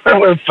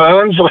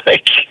phones.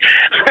 Like,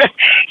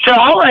 so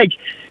I'll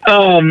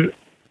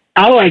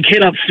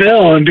hit up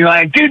Phil and be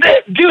like, do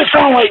a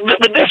song like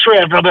with this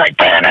riff. I'll be like,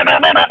 yeah.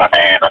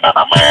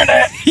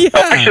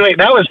 Actually,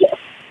 that was.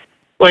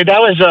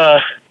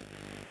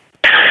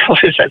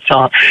 What is that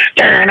song?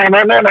 Yeah.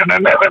 What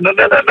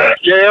is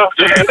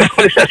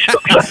that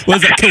song?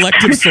 Was it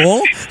Collective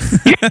Soul?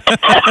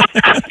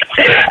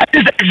 I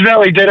just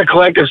accidentally did a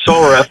Collective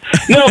Soul riff.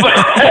 No,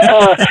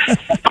 but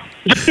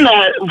done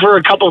that for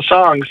a couple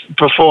songs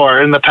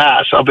before in the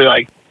past. I'll be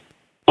like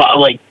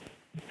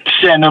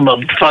send him a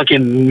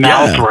fucking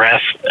mouth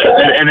riff,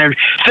 and then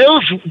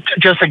Phil's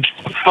just a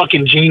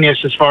fucking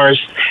genius as far as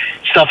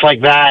stuff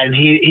like that, and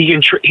he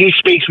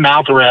speaks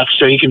mouth riffs,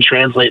 so he can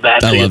translate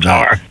that to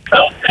guitar.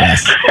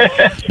 Yes.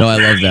 No, I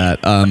love that.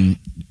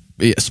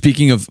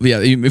 Speaking of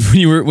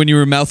when you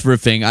were mouth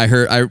riffing, I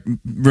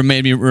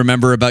made me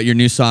remember about your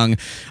new song,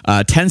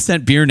 10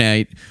 Cent Beer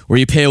Night, where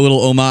you pay a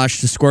little homage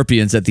to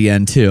Scorpions at the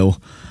end too.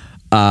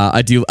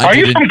 Are you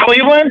from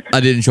Cleveland? I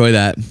did enjoy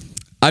that.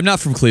 I'm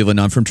not from Cleveland.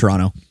 No, I'm from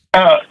Toronto.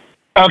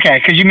 Okay,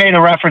 because you made a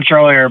reference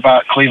earlier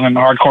about Cleveland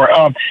hardcore.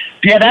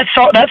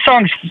 That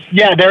song's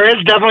there is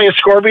definitely a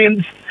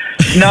Scorpions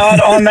nod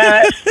on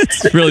that.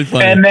 It's really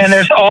funny. And then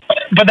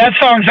but that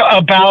song's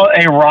about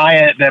a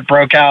riot that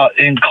broke out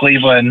in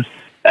Cleveland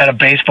at a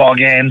baseball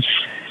game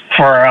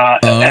for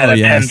at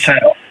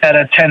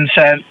a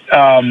 10-cent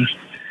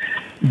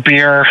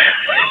beer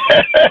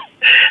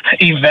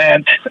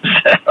event.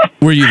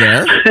 Were you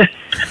there?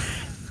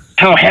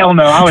 Oh hell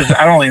no!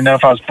 I don't even know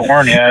if I was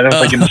born yet. It was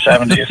like in the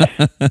 70s.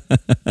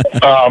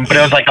 But it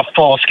was like a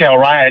full scale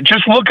riot.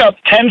 Just look up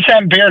 10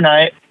 Cent Beer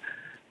Night.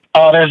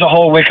 There's a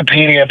whole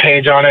Wikipedia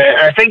page on it.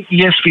 I think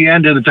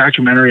ESPN did a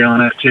documentary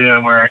on it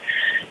too, where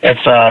it's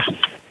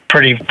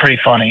pretty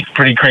funny,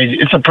 pretty crazy.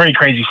 It's a pretty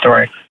crazy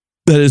story.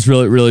 That is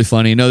really, really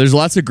funny. No, there's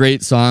lots of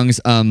great songs.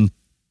 I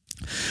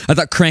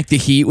thought "Crank the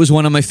Heat" was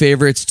one of my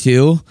favorites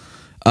too.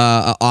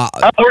 We're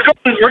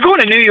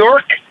going to New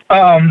York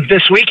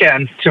this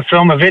weekend to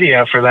film a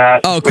video for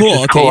that. Oh, cool.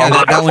 Okay, cool. Yeah,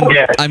 that one.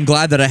 Yeah. I'm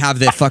glad that I have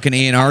the fucking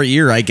A&R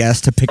ear, I guess,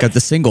 to pick up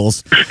the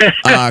singles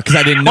because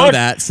I didn't know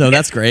that. So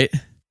that's great.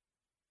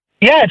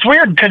 Yeah, it's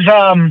weird because it's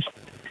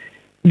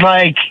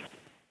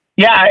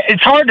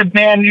hard to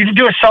you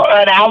do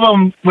an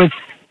album with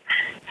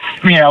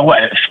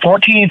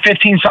 14,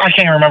 15 songs. I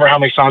can't remember how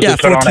many songs we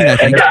put 14, on it. I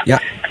think. Yeah.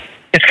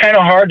 It's kind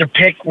of hard to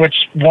pick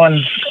which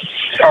ones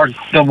are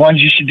the ones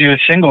you should do a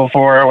single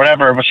for or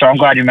whatever. So I'm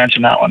glad you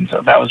mentioned that one.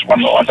 So that was one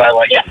of the ones I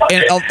like.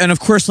 And of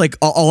course, like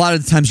a lot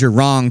of the times you're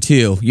wrong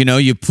too.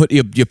 You pick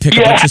a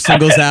bunch of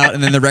singles out,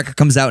 and then the record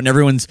comes out, and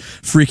everyone's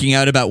freaking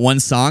out about one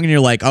song, and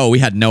you're like, oh, we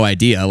had no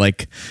idea.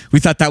 Like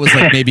we thought that was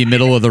like maybe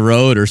middle of the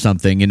road or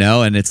something,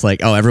 and it's like,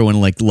 oh, everyone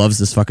like loves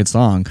this fucking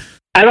song.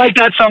 I like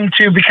that song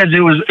too because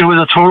it was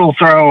a total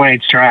throwaway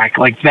track.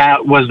 Like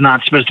that was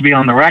not supposed to be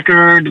on the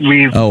record.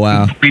 We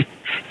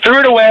threw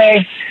it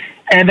away,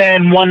 and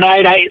then one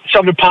night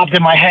something popped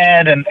in my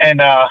head, and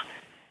I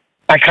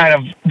kind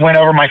of went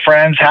over my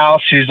friend's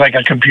house, who's like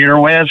a computer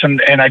whiz,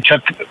 and I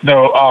took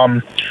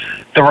the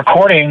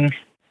recording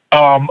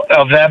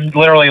of them.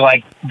 Literally,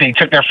 like they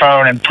took their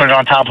phone and put it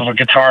on top of a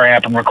guitar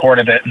amp and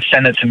recorded it and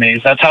sent it to me.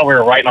 So that's how we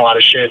were writing a lot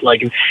of shit.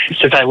 Like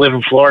since I live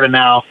in Florida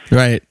now,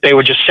 right? They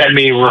would just send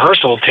me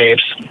rehearsal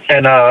tapes,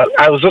 and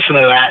I was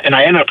listening to that, and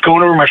I ended up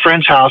going over to my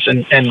friend's house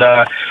and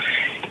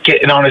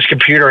getting on his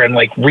computer and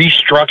like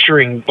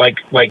restructuring like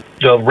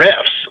the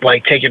riffs,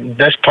 like taking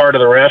this part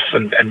of the riff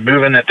and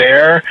moving it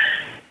there,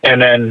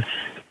 and then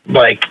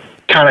like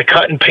kind of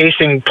cut and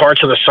pasting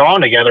parts of the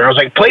song together. I was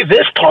like, play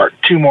this part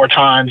 2 more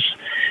times,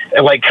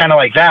 like kind of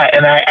like that.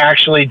 And I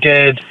actually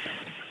did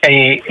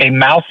a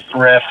mouth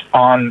riff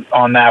on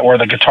that where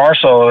the guitar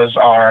solos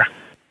are.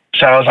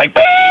 So I was like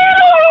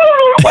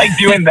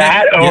doing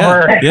that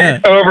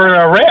over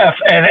a riff,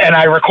 and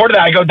I recorded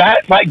that. I go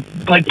that like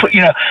put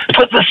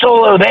the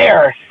solo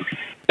there,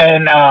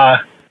 and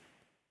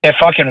it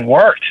fucking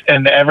worked.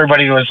 And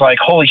everybody was like,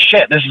 "Holy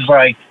shit, this is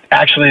like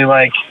actually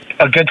like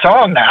a good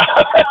song now."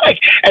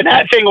 And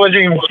that thing wasn't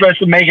even supposed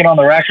to make it on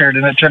the record,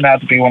 and it turned out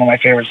to be one of my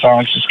favorite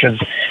songs just because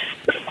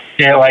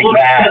like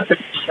that.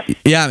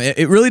 Yeah,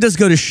 it really does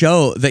go to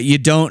show that you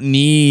don't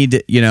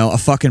need, a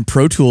fucking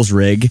Pro Tools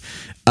rig,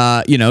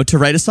 to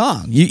write a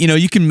song.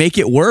 You can make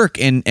it work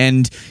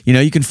and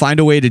you can find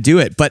a way to do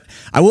it. But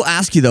I will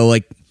ask you though,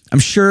 like, I'm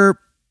sure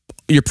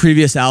your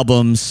previous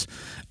albums,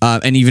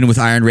 and even with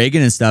Iron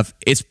Reagan and stuff,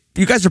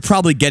 you guys are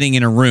probably getting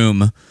in a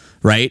room,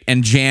 right,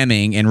 and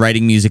jamming and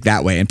writing music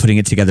that way and putting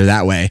it together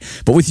that way.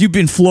 But with you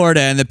being in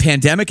Florida and the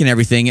pandemic and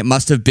everything, it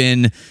must have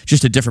been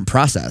just a different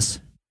process.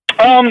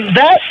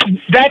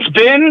 That's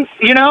been,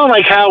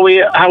 like how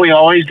we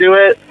always do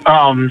it.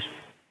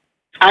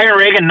 Iron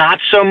Reagan, not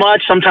so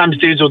much. Sometimes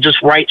dudes will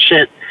just write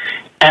shit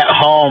at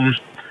home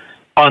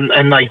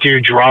and like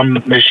do drum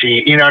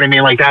machine. You know what I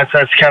mean? Like that's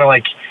kind of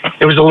like,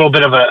 it was a little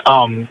bit of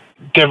a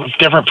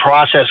different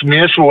process.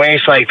 Municipal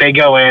Waste, like they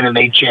go in and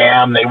they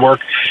jam, they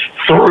work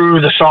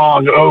through the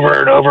song over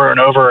and over and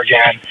over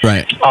again,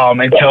 right?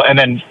 And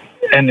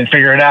then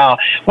figure it out.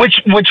 Which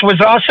was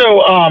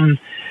also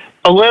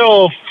a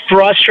little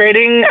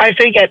frustrating, I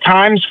think, at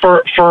times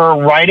for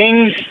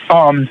writing.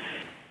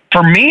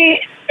 For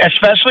me,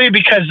 especially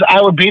because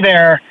I would be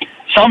there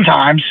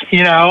sometimes,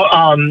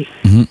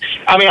 Mm-hmm.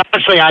 I mean,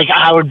 honestly,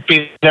 I would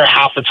be there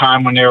half the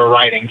time when they were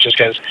writing just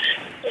because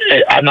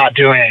I'm not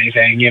doing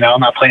anything, I'm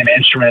not playing an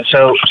instrument.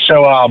 So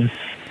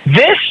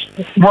this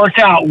worked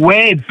out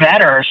way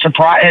better.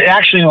 It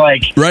actually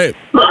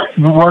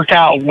worked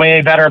out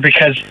way better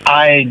because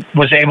they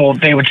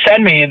would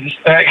send me,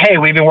 hey,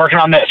 we've been working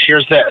on this,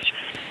 here's this.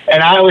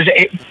 And I was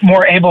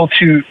more able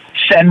to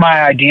send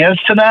my ideas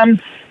to them.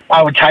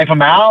 I would type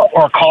them out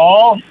or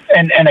call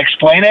and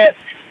explain it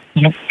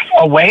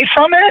away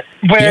from it.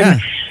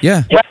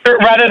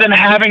 Rather than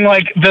having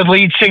like the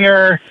lead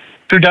singer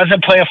who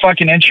doesn't play a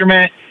fucking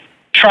instrument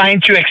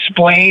trying to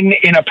explain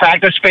in a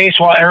practice space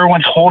while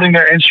everyone's holding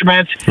their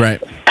instruments,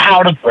 right,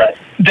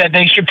 that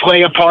they should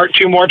play a part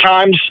 2 more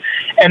times.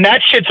 And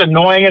that shit's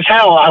annoying as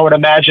hell, I would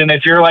imagine,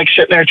 if you're like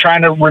sitting there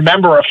trying to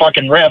remember a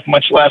fucking riff,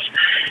 much less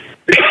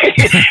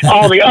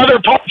all the other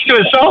parts to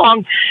a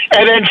song,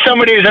 and then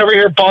somebody is over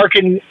here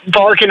barking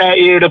at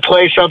you to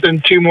play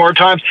something 2 more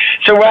times.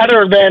 So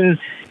rather than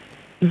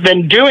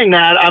doing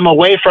that, I'm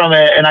away from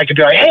it, and I could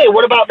be like, hey,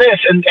 what about this?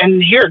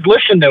 And here,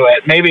 listen to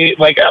it. Maybe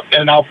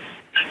and I'll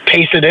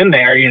paste it in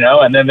there,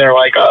 and then they're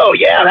like, oh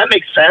yeah, that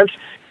makes sense.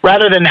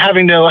 Rather than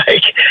having to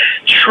like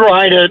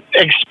try to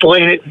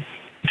explain it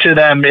to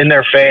them in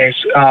their face.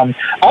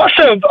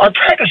 Also, our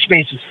practice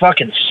space is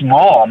fucking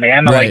small,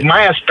 man. Right. Like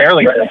my ass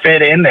barely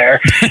fit in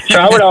there. So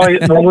I would always,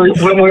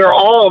 when we were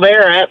all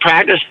there at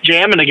practice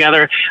jamming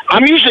together,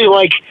 I'm usually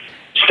like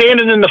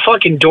standing in the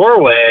fucking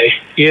doorway.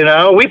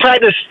 We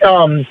practice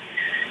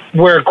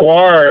where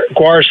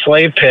Guar's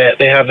Slave Pit.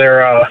 They have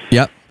their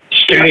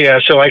studio.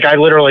 So like I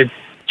literally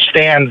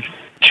stand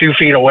 2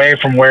 feet away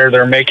from where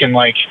they're making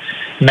like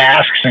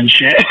masks and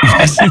shit.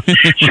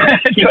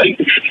 Like,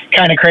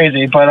 kind of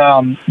crazy, but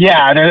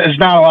there's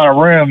not a lot of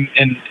room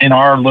in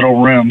our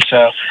little room.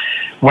 So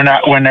when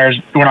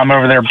I'm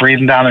over there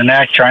breathing down their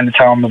neck trying to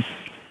tell them to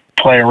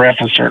play a riff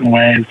a certain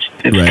way,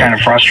 it's right. Kind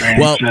of frustrating.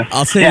 Well,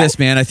 I'll say this,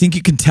 man. I think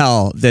you can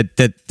tell that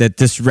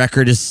this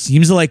record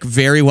seems like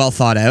very well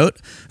thought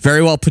out,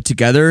 very well put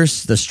together.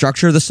 The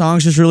structure of the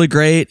songs is really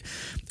great,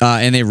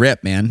 and they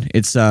rip, man.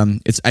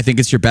 I think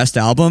it's your best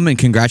album, and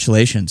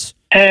congratulations.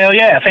 Hell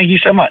yeah! Thank you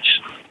so much.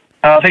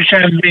 Thanks for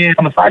having me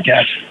on the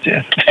podcast.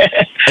 Yeah.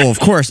 Oh, of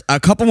course. A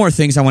couple more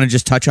things I want to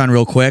just touch on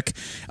real quick.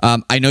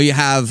 I know you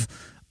have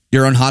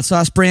your own hot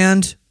sauce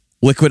brand,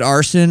 Liquid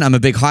Arson. I'm a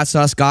big hot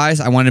sauce guy.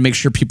 I wanted to make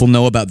sure people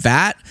know about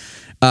that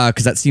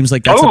because that seems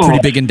like that's a pretty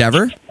big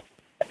endeavor.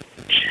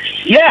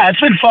 Yeah, it's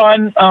been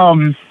fun.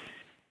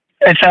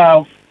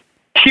 It's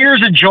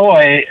Tears of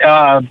Joy.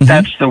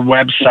 That's the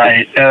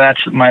website.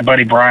 That's my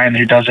buddy Brian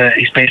who does it.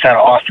 He's based out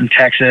of Austin,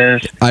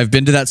 Texas. I've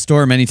been to that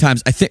store many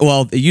times. I think.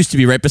 Well, it used to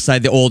be right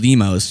beside the old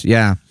Emos.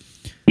 Yeah.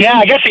 Yeah,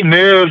 I guess he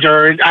moved,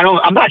 or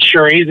I'm not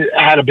sure. He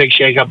had a big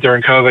shakeup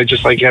during COVID,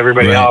 just like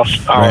everybody else.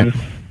 Right.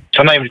 So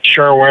I'm not even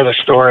sure where the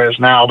store is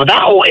now. But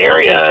that whole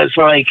area is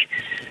like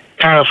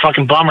kind of a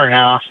fucking bummer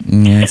now.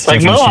 Yeah, it's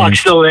like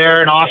Mohawk's still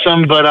there and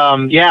awesome, but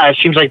it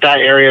seems like that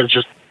area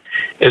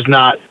is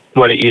not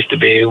what it used to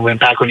be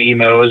back when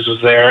Emos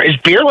was there. Is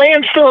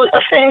Beerland still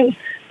a thing?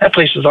 That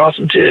place is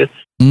awesome too.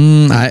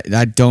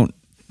 I don't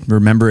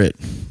remember it,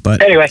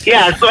 but anyway,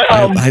 yeah. So,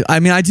 I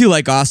mean, I do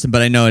like Austin,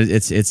 but I know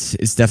it's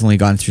definitely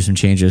gone through some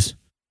changes.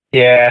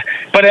 Yeah,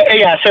 but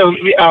so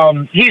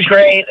he's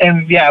great,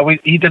 and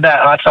he did that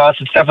hot sauce.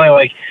 It's definitely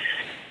like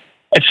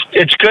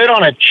it's good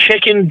on a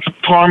chicken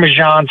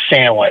Parmesan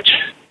sandwich.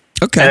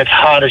 Okay. And it's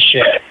hot as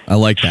shit. I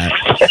like that.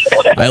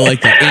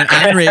 And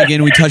Iron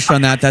Reagan, we touched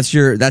on that. That's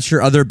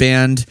your other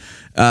band,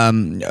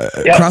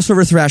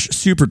 crossover thrash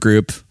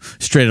supergroup,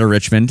 straight out of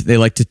Richmond. They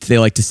like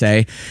to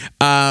say.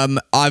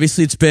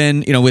 Obviously, it's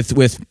been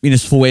with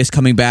Municipal Waste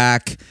coming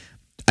back.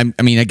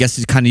 I mean, I guess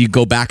it's kind of you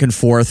go back and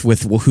forth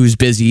with who's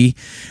busy.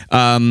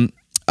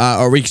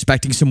 Are we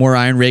expecting some more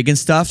Iron Reagan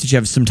stuff? Did you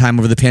have some time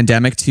over the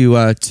pandemic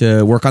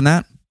to work on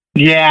that?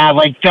 Yeah,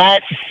 like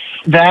that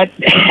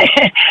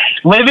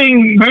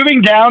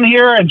moving down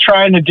here and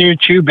trying to do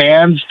 2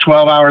 bands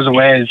 12 hours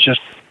away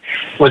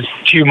was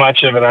too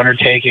much of an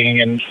undertaking,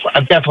 and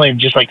I've definitely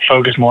just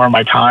focused more of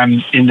my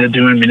time into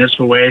doing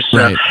Municipal Waste. So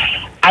right.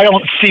 I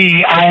don't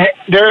see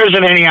there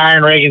isn't any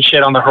Iron Reagan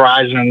shit on the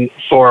horizon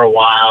for a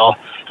while.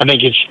 I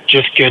think it's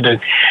just good to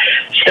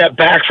step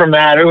back from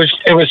that. It was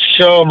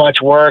so much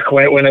work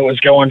when it was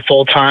going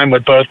full time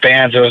with both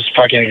bands. It was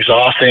fucking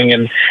exhausting.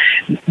 And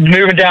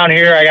moving down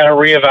here, I got to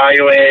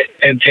reevaluate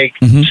and take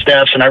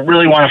steps. And I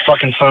really want to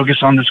fucking focus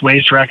on this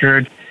Waste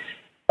record.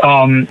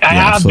 I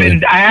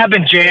have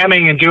been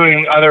jamming and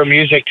doing other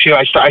music too.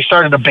 I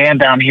started a band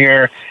down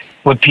here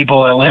with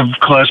people that live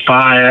close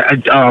by.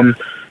 I've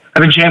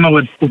been jamming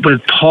with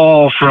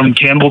Paul from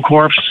Cannibal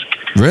Corpse.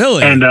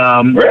 Really? And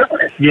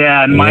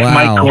and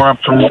Mike Corp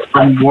from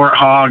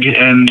Warthog,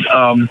 and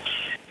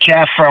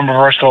Jeff from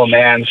Reversal of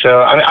Man.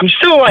 So I'm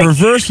still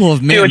Reversal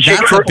of Man.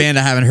 That's a band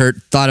I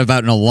haven't thought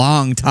about in a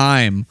long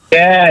time.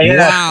 Yeah,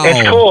 wow.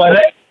 It's cool.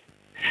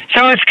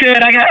 So it's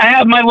good. I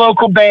have my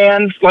local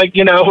bands, with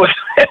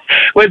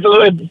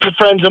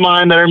friends of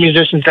mine that are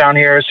musicians down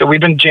here. So we've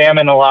been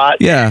jamming a lot.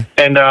 Yeah.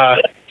 And so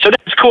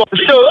that's cool. I'm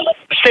still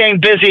staying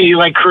busy,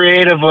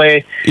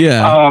 creatively.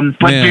 Yeah.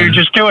 But dude,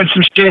 just doing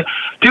shit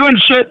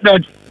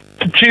that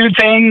 2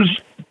 things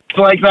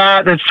like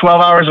that's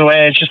 12 hours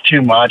away. It's just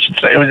too much.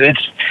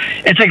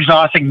 It's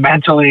exhausting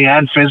mentally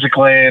and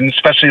physically, and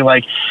especially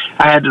I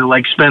had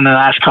to spend the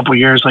last couple of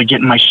years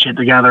getting my shit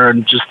together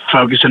and just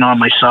focusing on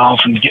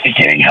myself and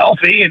getting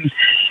healthy, and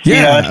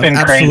it's been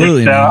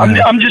crazy. So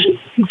I'm just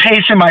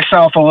pacing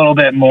myself a little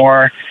bit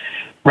more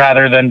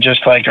rather than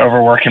just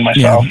overworking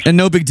myself. Yeah. And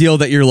no big deal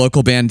that your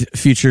local band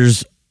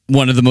features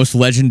one of the most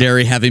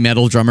legendary heavy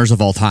metal drummers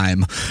of all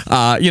time.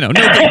 No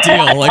big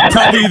deal.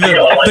 Probably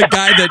the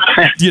guy that,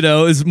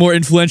 is more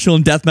influential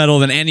in death metal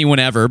than anyone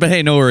ever. But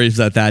hey, no worries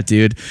about that,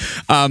 dude.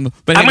 But I'm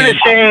gonna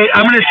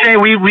say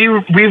we've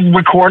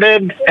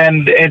recorded,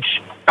 and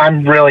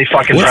I'm really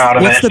fucking proud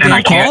of it. What's the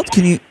band called?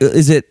 Can you?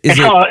 It's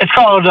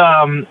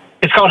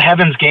called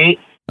Heaven's Gate.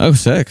 Oh,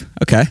 sick.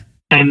 Okay.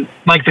 And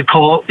the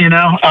cult, but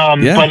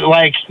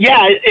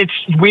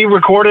we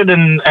recorded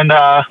and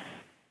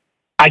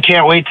I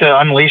can't wait to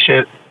unleash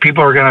it.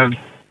 People are gonna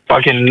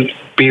fucking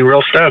be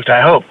real stoked.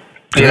 I hope,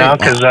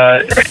 because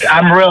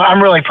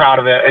I'm really proud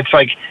of it. It's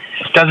it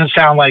doesn't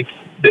sound like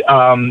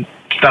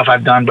stuff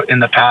I've done, but in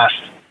the past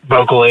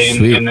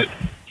vocally, and it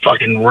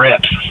fucking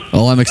rips.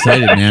 Oh, I'm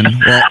excited, man.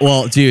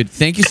 Well, dude,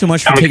 thank you so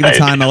much for taking the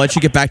time. I'll let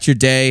you get back to your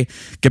day,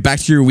 get back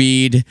to your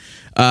weed,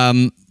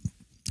 and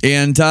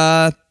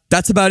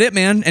that's about it,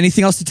 man.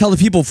 Anything else to tell the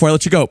people before I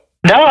let you go?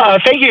 No,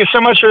 thank you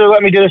so much for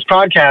letting me do this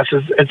podcast.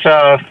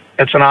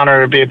 It's an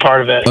honor to be a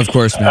part of it. Of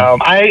course, man.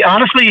 I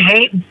honestly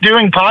hate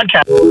doing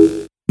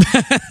podcasts.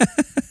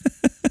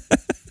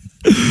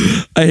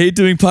 I hate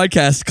doing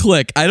podcasts.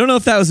 Click. I don't know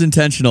if that was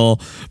intentional,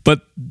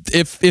 but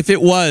if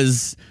it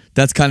was,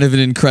 that's kind of an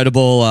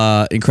incredible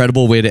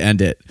way to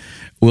end it.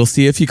 We'll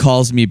see if he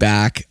calls me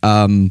back.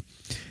 I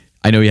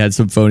know he had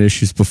some phone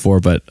issues before,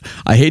 but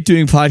I hate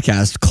doing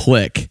podcasts.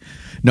 Click.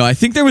 No, I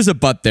think there was a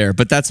but there,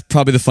 but that's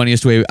probably the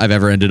funniest way I've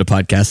ever ended a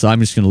podcast, so I'm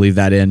just going to leave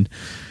that in.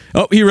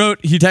 Oh, he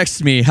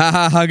texted me,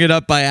 haha, hung it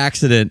up by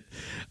accident.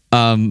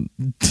 That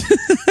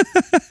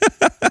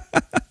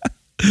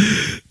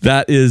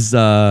is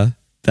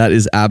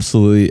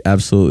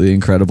absolutely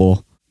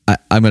incredible.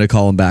 I'm going to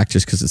call him back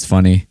just because it's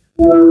funny.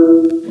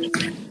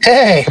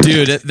 Hey.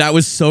 Dude, that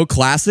was so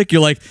classic.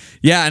 You're like,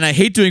 yeah, and I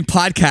hate doing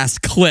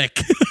podcasts. Click.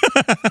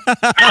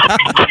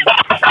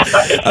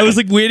 I was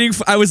waiting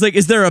for, I was like,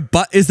 is there a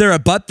but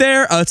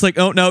there? It's like,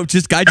 oh no,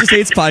 guy just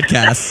hates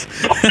podcasts.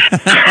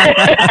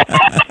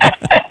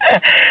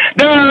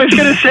 No, I was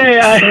gonna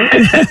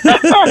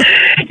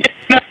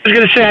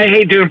say I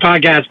hate doing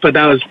podcasts, but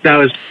that was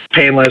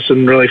painless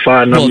and really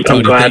fun. Well, Tony,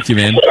 I'm glad. Thank you,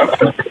 man.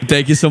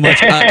 Thank you so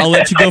much. I'll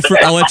let you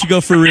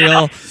go for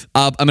real.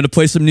 I'm gonna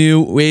play some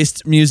new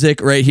Waste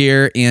music right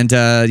here, and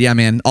yeah,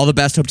 man, all the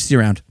best. Hope to see you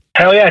around.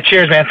 Hell yeah!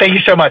 Cheers, man. Thank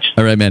you so much.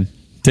 All right, man.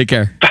 Take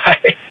care.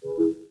 Bye.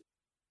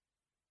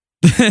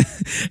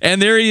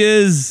 And there he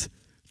is,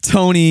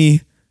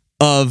 Tony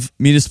of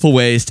Municipal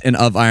Waste and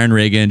of Iron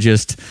Reagan.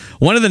 Just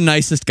one of the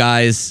nicest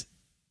guys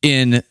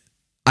in,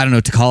 I don't know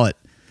what to call it.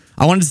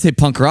 I wanted to say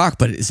punk rock,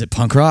 but is it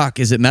punk rock?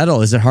 Is it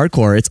metal? Is it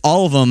hardcore? It's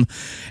all of them.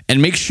 And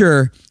make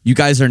sure you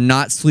guys are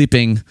not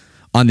sleeping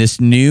on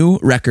this new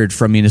record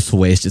from Municipal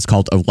Waste. It's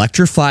called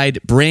Electrified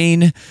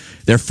Brain,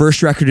 their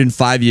first record in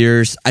 5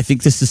 years. I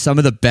think this is some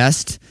of the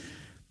best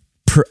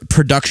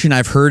production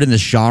I've heard in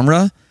this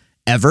genre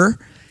ever.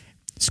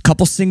 A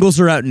couple singles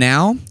are out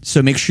now,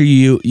 so make sure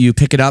you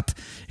pick it up.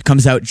 It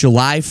comes out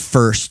July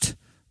 1st,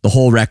 the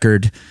whole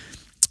record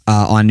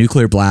on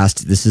Nuclear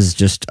Blast. This is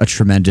just a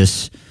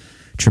tremendous,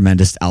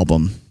 tremendous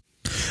album.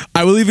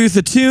 I will leave you with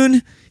a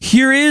tune.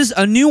 Here is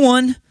a new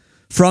one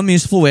from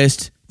Municipal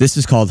Waste. This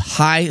is called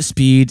High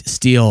Speed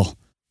Steel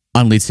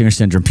on Lead Singer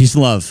Syndrome. Peace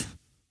and love.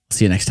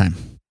 See you next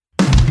time.